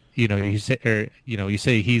it's you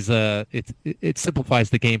say he's it simplifies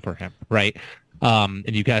the game for him, right?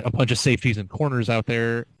 And you got a bunch of safeties and corners out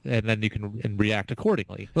there, and then you can react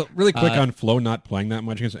accordingly. Well, really quick on Flo not playing that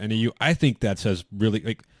much against NAU, I think that says really,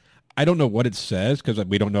 like, I don't know what it says because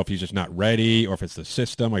we don't know if he's just not ready or if it's the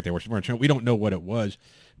system, like they weren't. We don't know what it was.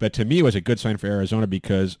 But to me, it was a good sign for Arizona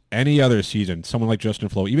because any other season, someone like Justin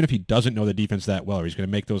Flo, even if he doesn't know the defense that well or he's going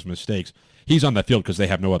to make those mistakes, he's on the field because they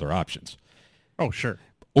have no other options. Oh, sure.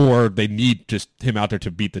 Or they need just him out there to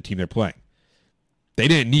beat the team they're playing. They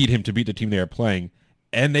didn't need him to beat the team they were playing,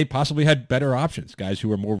 and they possibly had better options, guys who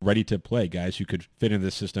were more ready to play, guys who could fit into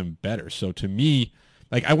the system better. So to me,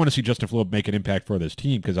 like, I want to see Justin Flo make an impact for this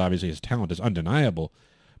team because obviously his talent is undeniable,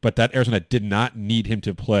 but that Arizona did not need him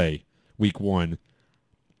to play week 1,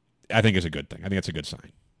 I think is a good thing. I think that's a good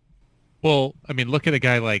sign. Well, I mean, look at a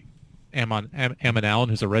guy like Ammon Allen,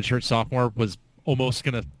 who's a redshirt sophomore, was almost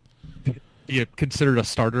going to be considered a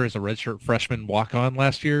starter as a redshirt freshman walk-on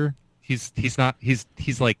last year. He's not. He's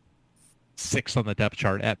like 6th on the depth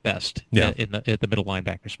chart at best at the middle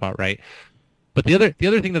linebacker spot, right? But the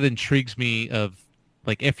other thing that intrigues me of,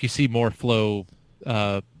 like, if you see more Flo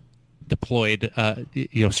deployed,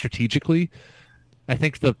 strategically, I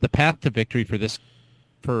think the path to victory for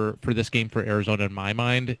this game for Arizona, in my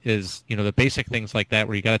mind, is the basic things like that,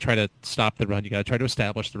 where you got to try to stop the run, you got to try to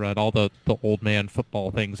establish the run, all the old man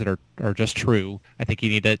football things that are just true. I think you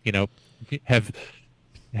need to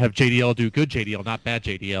have JDL do good JDL, not bad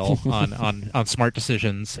JDL on smart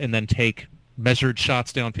decisions, and then take measured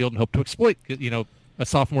shots downfield and hope to exploit. A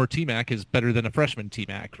sophomore T-Mac is better than a freshman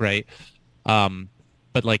T-Mac, right?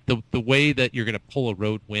 But like the way that you're going to pull a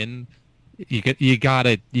road win, you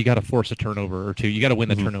gotta force a turnover or two. You got to win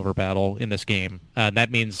the turnover battle in this game.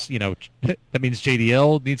 That means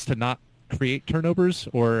JDL needs to not create turnovers,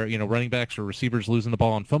 or running backs or receivers losing the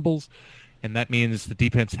ball on fumbles. And that means the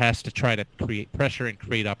defense has to try to create pressure and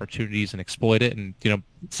create opportunities and exploit it. And,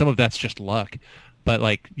 some of that's just luck. But,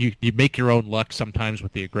 like, you make your own luck sometimes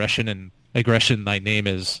with the aggression. And aggression, thy name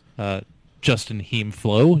is Justin Heem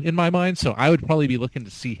Flo in my mind. So I would probably be looking to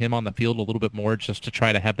see him on the field a little bit more just to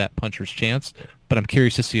try to have that puncher's chance. But I'm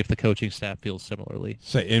curious to see if the coaching staff feels similarly.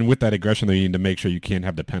 And with that aggression, they need to make sure you can't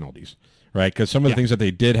have the penalties. Right, because some of the things that they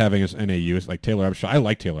did have against NAU is like Taylor Upshaw. I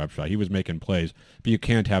like Taylor Upshaw. He was making plays, but you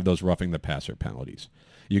can't have those roughing the passer penalties.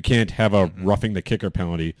 You can't have a roughing the kicker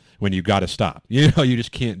penalty when you got to stop. You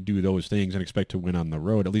just can't do those things and expect to win on the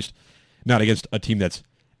road, at least not against a team that's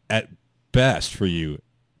at best for you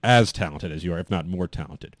as talented as you are, if not more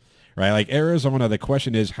talented. Right, like Arizona, the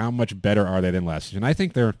question is how much better are they than last season? I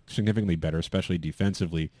think they're significantly better, especially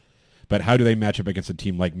defensively, but how do they match up against a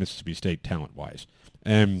team like Mississippi State talent-wise?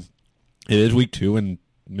 And it is week 2, and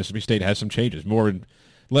Mississippi State has some changes,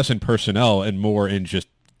 less in personnel and more in just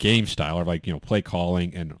game style, or like play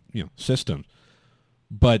calling and systems.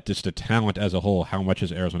 But just the talent as a whole, how much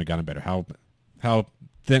has Arizona gotten better? How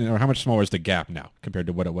thin or how much smaller is the gap now compared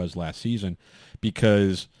to what it was last season?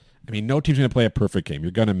 Because no team's going to play a perfect game.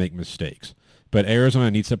 You're going to make mistakes, but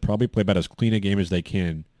Arizona needs to probably play about as clean a game as they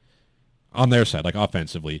can on their side, like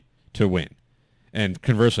offensively, to win. And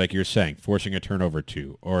conversely, like you're saying, forcing a turnover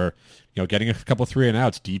too, or getting a couple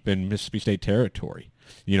 3-and-outs deep in Mississippi State territory,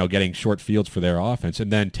 getting short fields for their offense,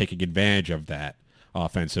 and then taking advantage of that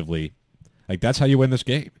offensively. Like that's how you win this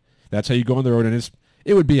game. That's how you go on the road, and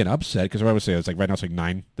it would be an upset because I would say it's like right now it's like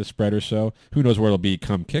 9 the spread or so. Who knows where it'll be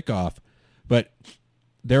come kickoff, but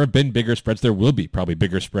there have been bigger spreads. There will be probably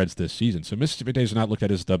bigger spreads this season. So Mississippi State is not looked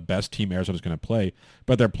at as the best team Arizona's going to play,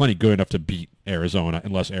 but they're plenty good enough to beat Arizona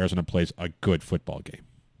unless Arizona plays a good football game.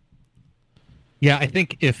 Yeah, I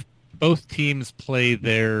think if both teams play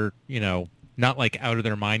their, not like out of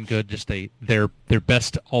their mind good, just their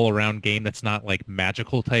best all-around game that's not like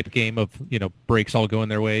magical type game of, breaks all going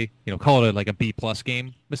their way, call it like a B-plus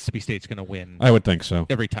game, Mississippi State's going to win. I would think so.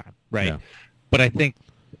 Every time, right? Yeah. But I think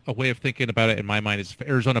a way of thinking about it in my mind is if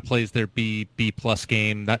Arizona plays their B-plus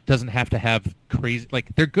game, that doesn't have to have crazy,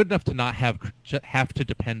 like they're good enough to not have to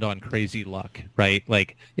depend on crazy luck, right?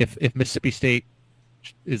 Like if Mississippi State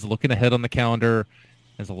is looking ahead on the calendar,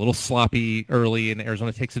 is a little sloppy early and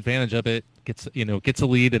Arizona takes advantage of it, gets a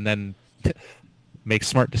lead and then makes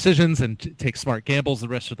smart decisions and takes smart gambles the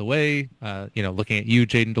rest of the way, looking at you,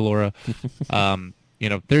 Jaden Delora,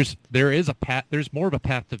 there's more of a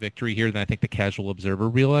path to victory here than I think the casual observer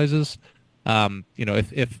realizes.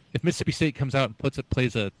 If Mississippi State comes out and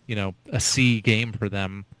plays a C game for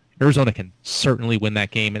them, Arizona can certainly win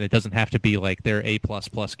that game, and it doesn't have to be like their A++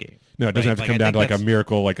 game. No, it doesn't have to come down to like a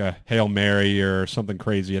miracle, like a Hail Mary or something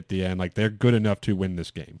crazy at the end. Like they're good enough to win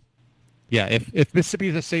this game. Yeah, if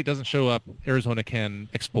Mississippi State doesn't show up, Arizona can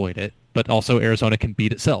exploit it, but also Arizona can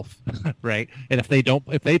beat itself, right? And if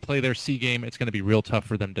they play their C game, it's going to be real tough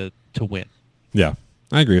for them to win. Yeah,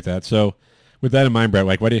 I agree with that. So, with that in mind, Brett,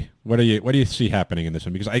 like what do you see happening in this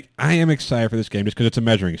one? Because I am excited for this game just because it's a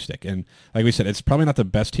measuring stick, and like we said, it's probably not the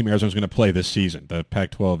best team Arizona's going to play this season. The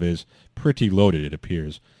Pac-12 is pretty loaded, it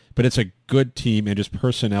appears, but it's a good team, and just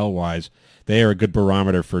personnel-wise, they are a good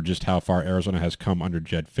barometer for just how far Arizona has come under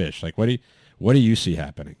Jedd Fisch. Like, what do you see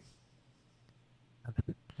happening?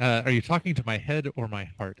 Are you talking to my head or my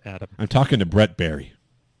heart, Adam? I'm talking to Brett Barry.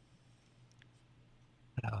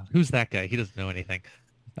 Who's that guy? He doesn't know anything.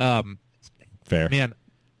 Fair. Man,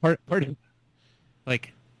 part of,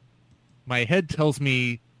 like, my head tells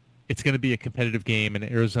me it's going to be a competitive game and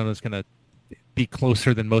Arizona's going to be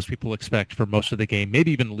closer than most people expect for most of the game, maybe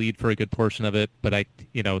even lead for a good portion of it. But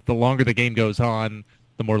the longer the game goes on,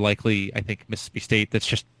 the more likely I think Mississippi State, that's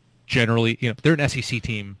just generally, they're an SEC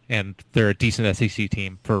team and they're a decent SEC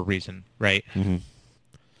team for a reason, right? Mm-hmm.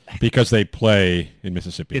 Because they play in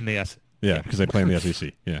Mississippi. Yeah, because they play in the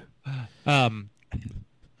SEC. Yeah.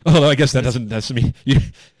 Although I guess that's me.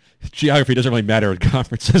 Geography doesn't really matter in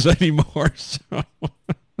conferences anymore. So.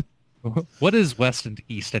 What is West and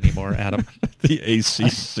East anymore, Adam? The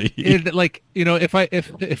ACC.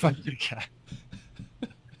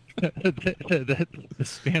 The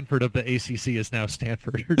Stanford of the ACC is now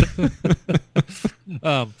Stanford.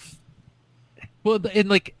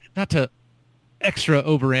 Not to extra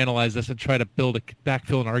overanalyze this and try to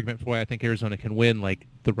backfill an argument for why I think Arizona can win. Like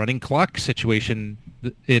the running clock situation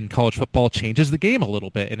in college football changes the game a little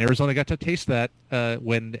bit, and Arizona got to taste that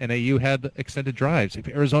when NAU had extended drives. If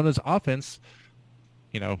Arizona's offense,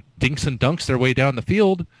 dinks and dunks their way down the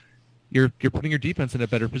field, you're putting your defense in a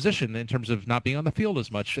better position in terms of not being on the field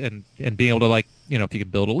as much and being able to if you can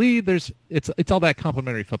build a lead, it's all that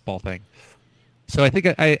complementary football thing. So I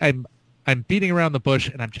think I'm beating around the bush,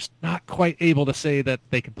 and I'm just not quite able to say that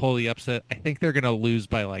they can pull the upset. I think they're going to lose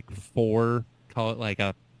by 4, call it like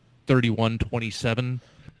a 31-27.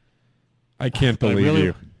 I can't believe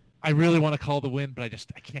you. I really want to call the win, but I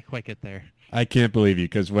can't quite get there. I can't believe you,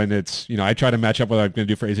 because when it's, I try to match up what I'm going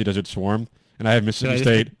to do for AZ Desert Swarm, and I have Mississippi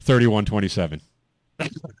State 31-27.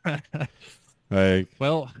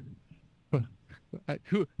 Well,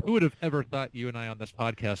 who would have ever thought you and I on this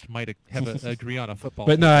podcast might have agree on a football?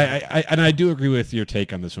 But no, I do agree with your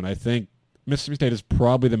take on this one. I think Mississippi State is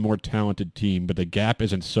probably the more talented team, but the gap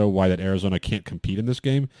isn't so wide that Arizona can't compete in this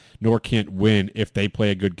game, nor can't win if they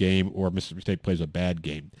play a good game or Mississippi State plays a bad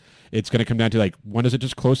game. It's going to come down to when does it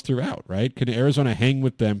just close throughout, right? Can Arizona hang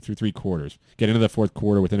with them through 3 quarters, get into the 4th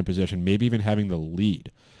quarter within a possession, maybe even having the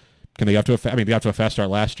lead? Can they they got to a fast start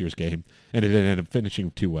last year's game, and it didn't end up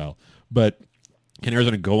finishing too well. But can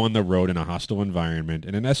Arizona go on the road in a hostile environment,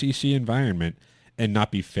 in an SEC environment, and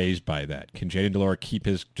not be fazed by that? Can Jaden Delora keep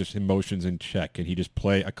his just emotions in check? Can he just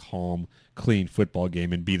play a calm, clean football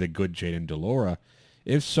game and be the good Jaden Delora?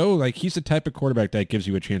 If so, he's the type of quarterback that gives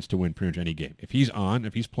you a chance to win pretty much any game. If he's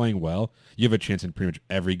playing well, you have a chance in pretty much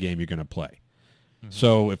every game you're going to play.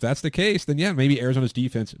 So if that's the case, then yeah, maybe Arizona's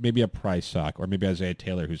defense, maybe a Price Sock, or maybe Isaiah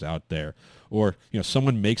Taylor who's out there, or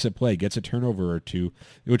someone makes a play, gets a turnover or two,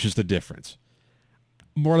 which is the difference.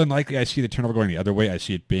 More than likely, I see the turnover going the other way. I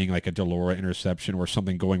see it being like a Delora interception or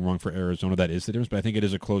something going wrong for Arizona. That is the difference, but I think it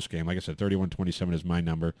is a close game. Like I said, 31-27 is my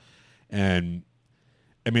number. And,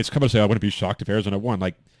 I mean, it's come to say I wouldn't be shocked if Arizona won.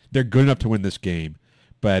 Like, they're good enough to win this game,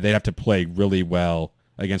 but they'd have to play really well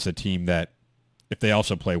against a team that, if they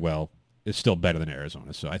also play well, is still better than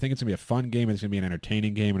Arizona. So I think it's going to be a fun game. It's going to be an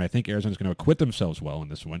entertaining game, and I think Arizona's going to acquit themselves well in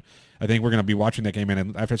this one. I think we're going to be watching that game,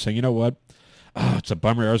 and after saying, you know what? Oh, it's a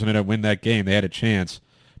bummer Arizona didn't win that game. They had a chance.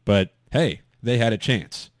 But, hey, they had a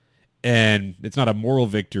chance. And it's not a moral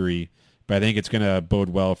victory, but I think it's going to bode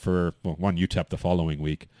well for, one, UTEP the following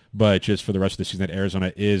week, but just for the rest of the season that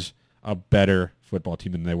Arizona is a better football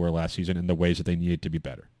team than they were last season in the ways that they needed to be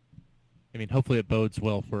better. I mean, hopefully it bodes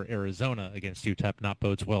well for Arizona against UTEP, not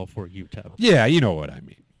bodes well for UTEP. Yeah, you know what I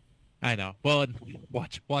mean. I know. Well, and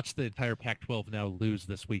watch the entire Pac-12 now lose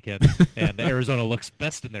this weekend, and Arizona looks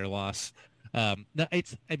best in their loss. No, I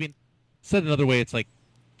mean, said another way, it's like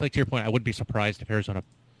to your point, I wouldn't be surprised if Arizona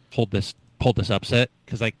pulled this upset,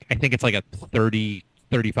 because I think it's like a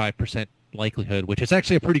 35% likelihood, which is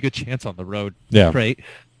actually a pretty good chance on the road. Yeah. Right.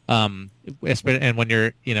 And when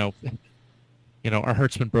you're, our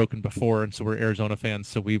heart's been broken before, and so we're Arizona fans,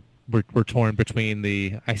 so we're torn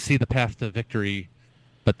between I see the path to victory,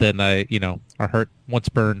 but then our heart once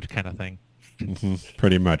burned kind of thing. Mm-hmm,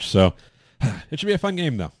 pretty much. So it should be a fun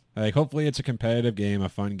game, though. Like, hopefully it's a competitive game, a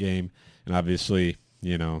fun game, and obviously,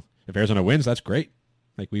 if Arizona wins, that's great.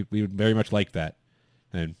 Like, we would very much like that.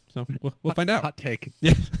 And so we'll find out. Hot take.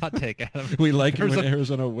 Yeah. Hot take, Adam. We like it when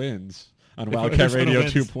Arizona wins on Wildcat Radio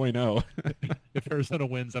 2.0. If Arizona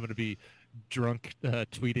wins, I'm going to be drunk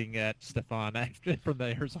tweeting at Stefan from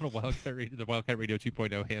the Arizona Wildcat Radio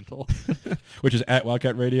 2.0 handle. Which is at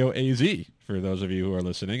Wildcat Radio AZ, for those of you who are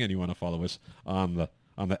listening and you want to follow us on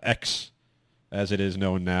the X, as it is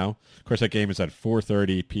known now. Of course, that game is at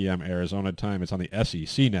 4:30 p.m. Arizona time. It's on the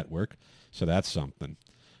SEC network, so that's something.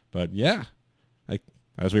 But yeah,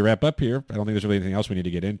 as we wrap up here, I don't think there's really anything else we need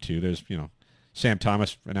to get into. There's, Sam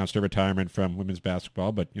Thomas announced her retirement from women's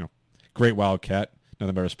basketball, but, great Wildcat.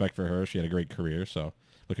 Nothing but respect for her. She had a great career, so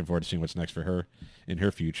looking forward to seeing what's next for her in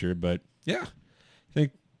her future. But yeah, I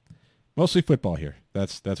think mostly football here.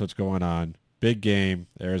 That's what's going on. Big game,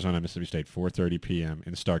 Arizona, Mississippi State, 4:30 p.m.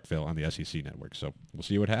 in Starkville on the SEC network. So we'll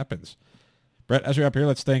see what happens. Brett, as we're up here,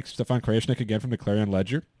 let's thank Stefan Krajisnik again from the Clarion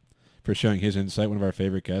Ledger for showing his insight. One of our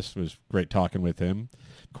favorite guests. It was great talking with him.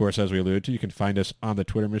 Of course, as we alluded to, you can find us on the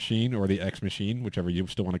Twitter machine or the X machine, whichever you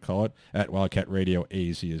still want to call it, at Wildcat Radio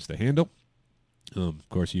AZ is the handle. Of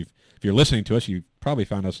course, if you're listening to us, you've probably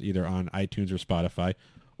found us either on iTunes or Spotify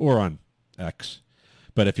or on X.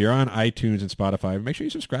 But if you're on iTunes and Spotify, make sure you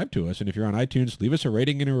subscribe to us. And if you're on iTunes, leave us a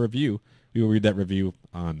rating and a review. We will read that review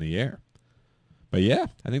on the air. But yeah,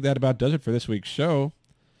 I think that about does it for this week's show.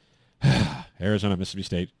 Arizona, Mississippi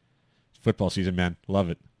State. Football season, man. Love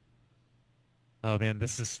it. Oh man,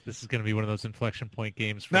 this is going to be one of those inflection point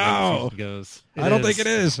games for no, where the season goes. I don't think it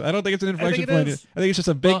is. I don't think it's an inflection point. I think it's just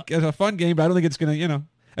a fun game, but I don't think it's going to,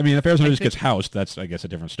 I mean, if Arizona just gets housed, that's, I guess, a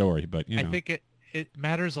different story. But, I think it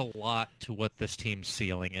matters a lot to what this team's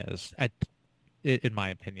ceiling is, in my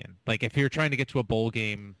opinion. Like, if you're trying to get to a bowl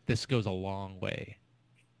game, this goes a long way.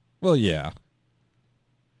 Well, yeah.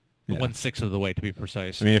 1/6 of the way, to be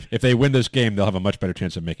precise. I mean, if they win this game, they'll have a much better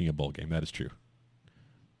chance of making a bowl game. That is true.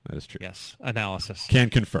 That is true. Yes, analysis. Can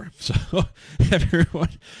confirm. So, everyone,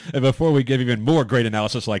 and before we give even more great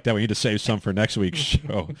analysis like that, we need to save some for next week's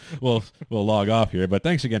show. We'll log off here. But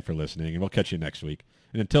thanks again for listening, and we'll catch you next week.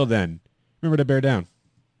 And until then, remember to bear down.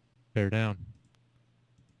 Bear down.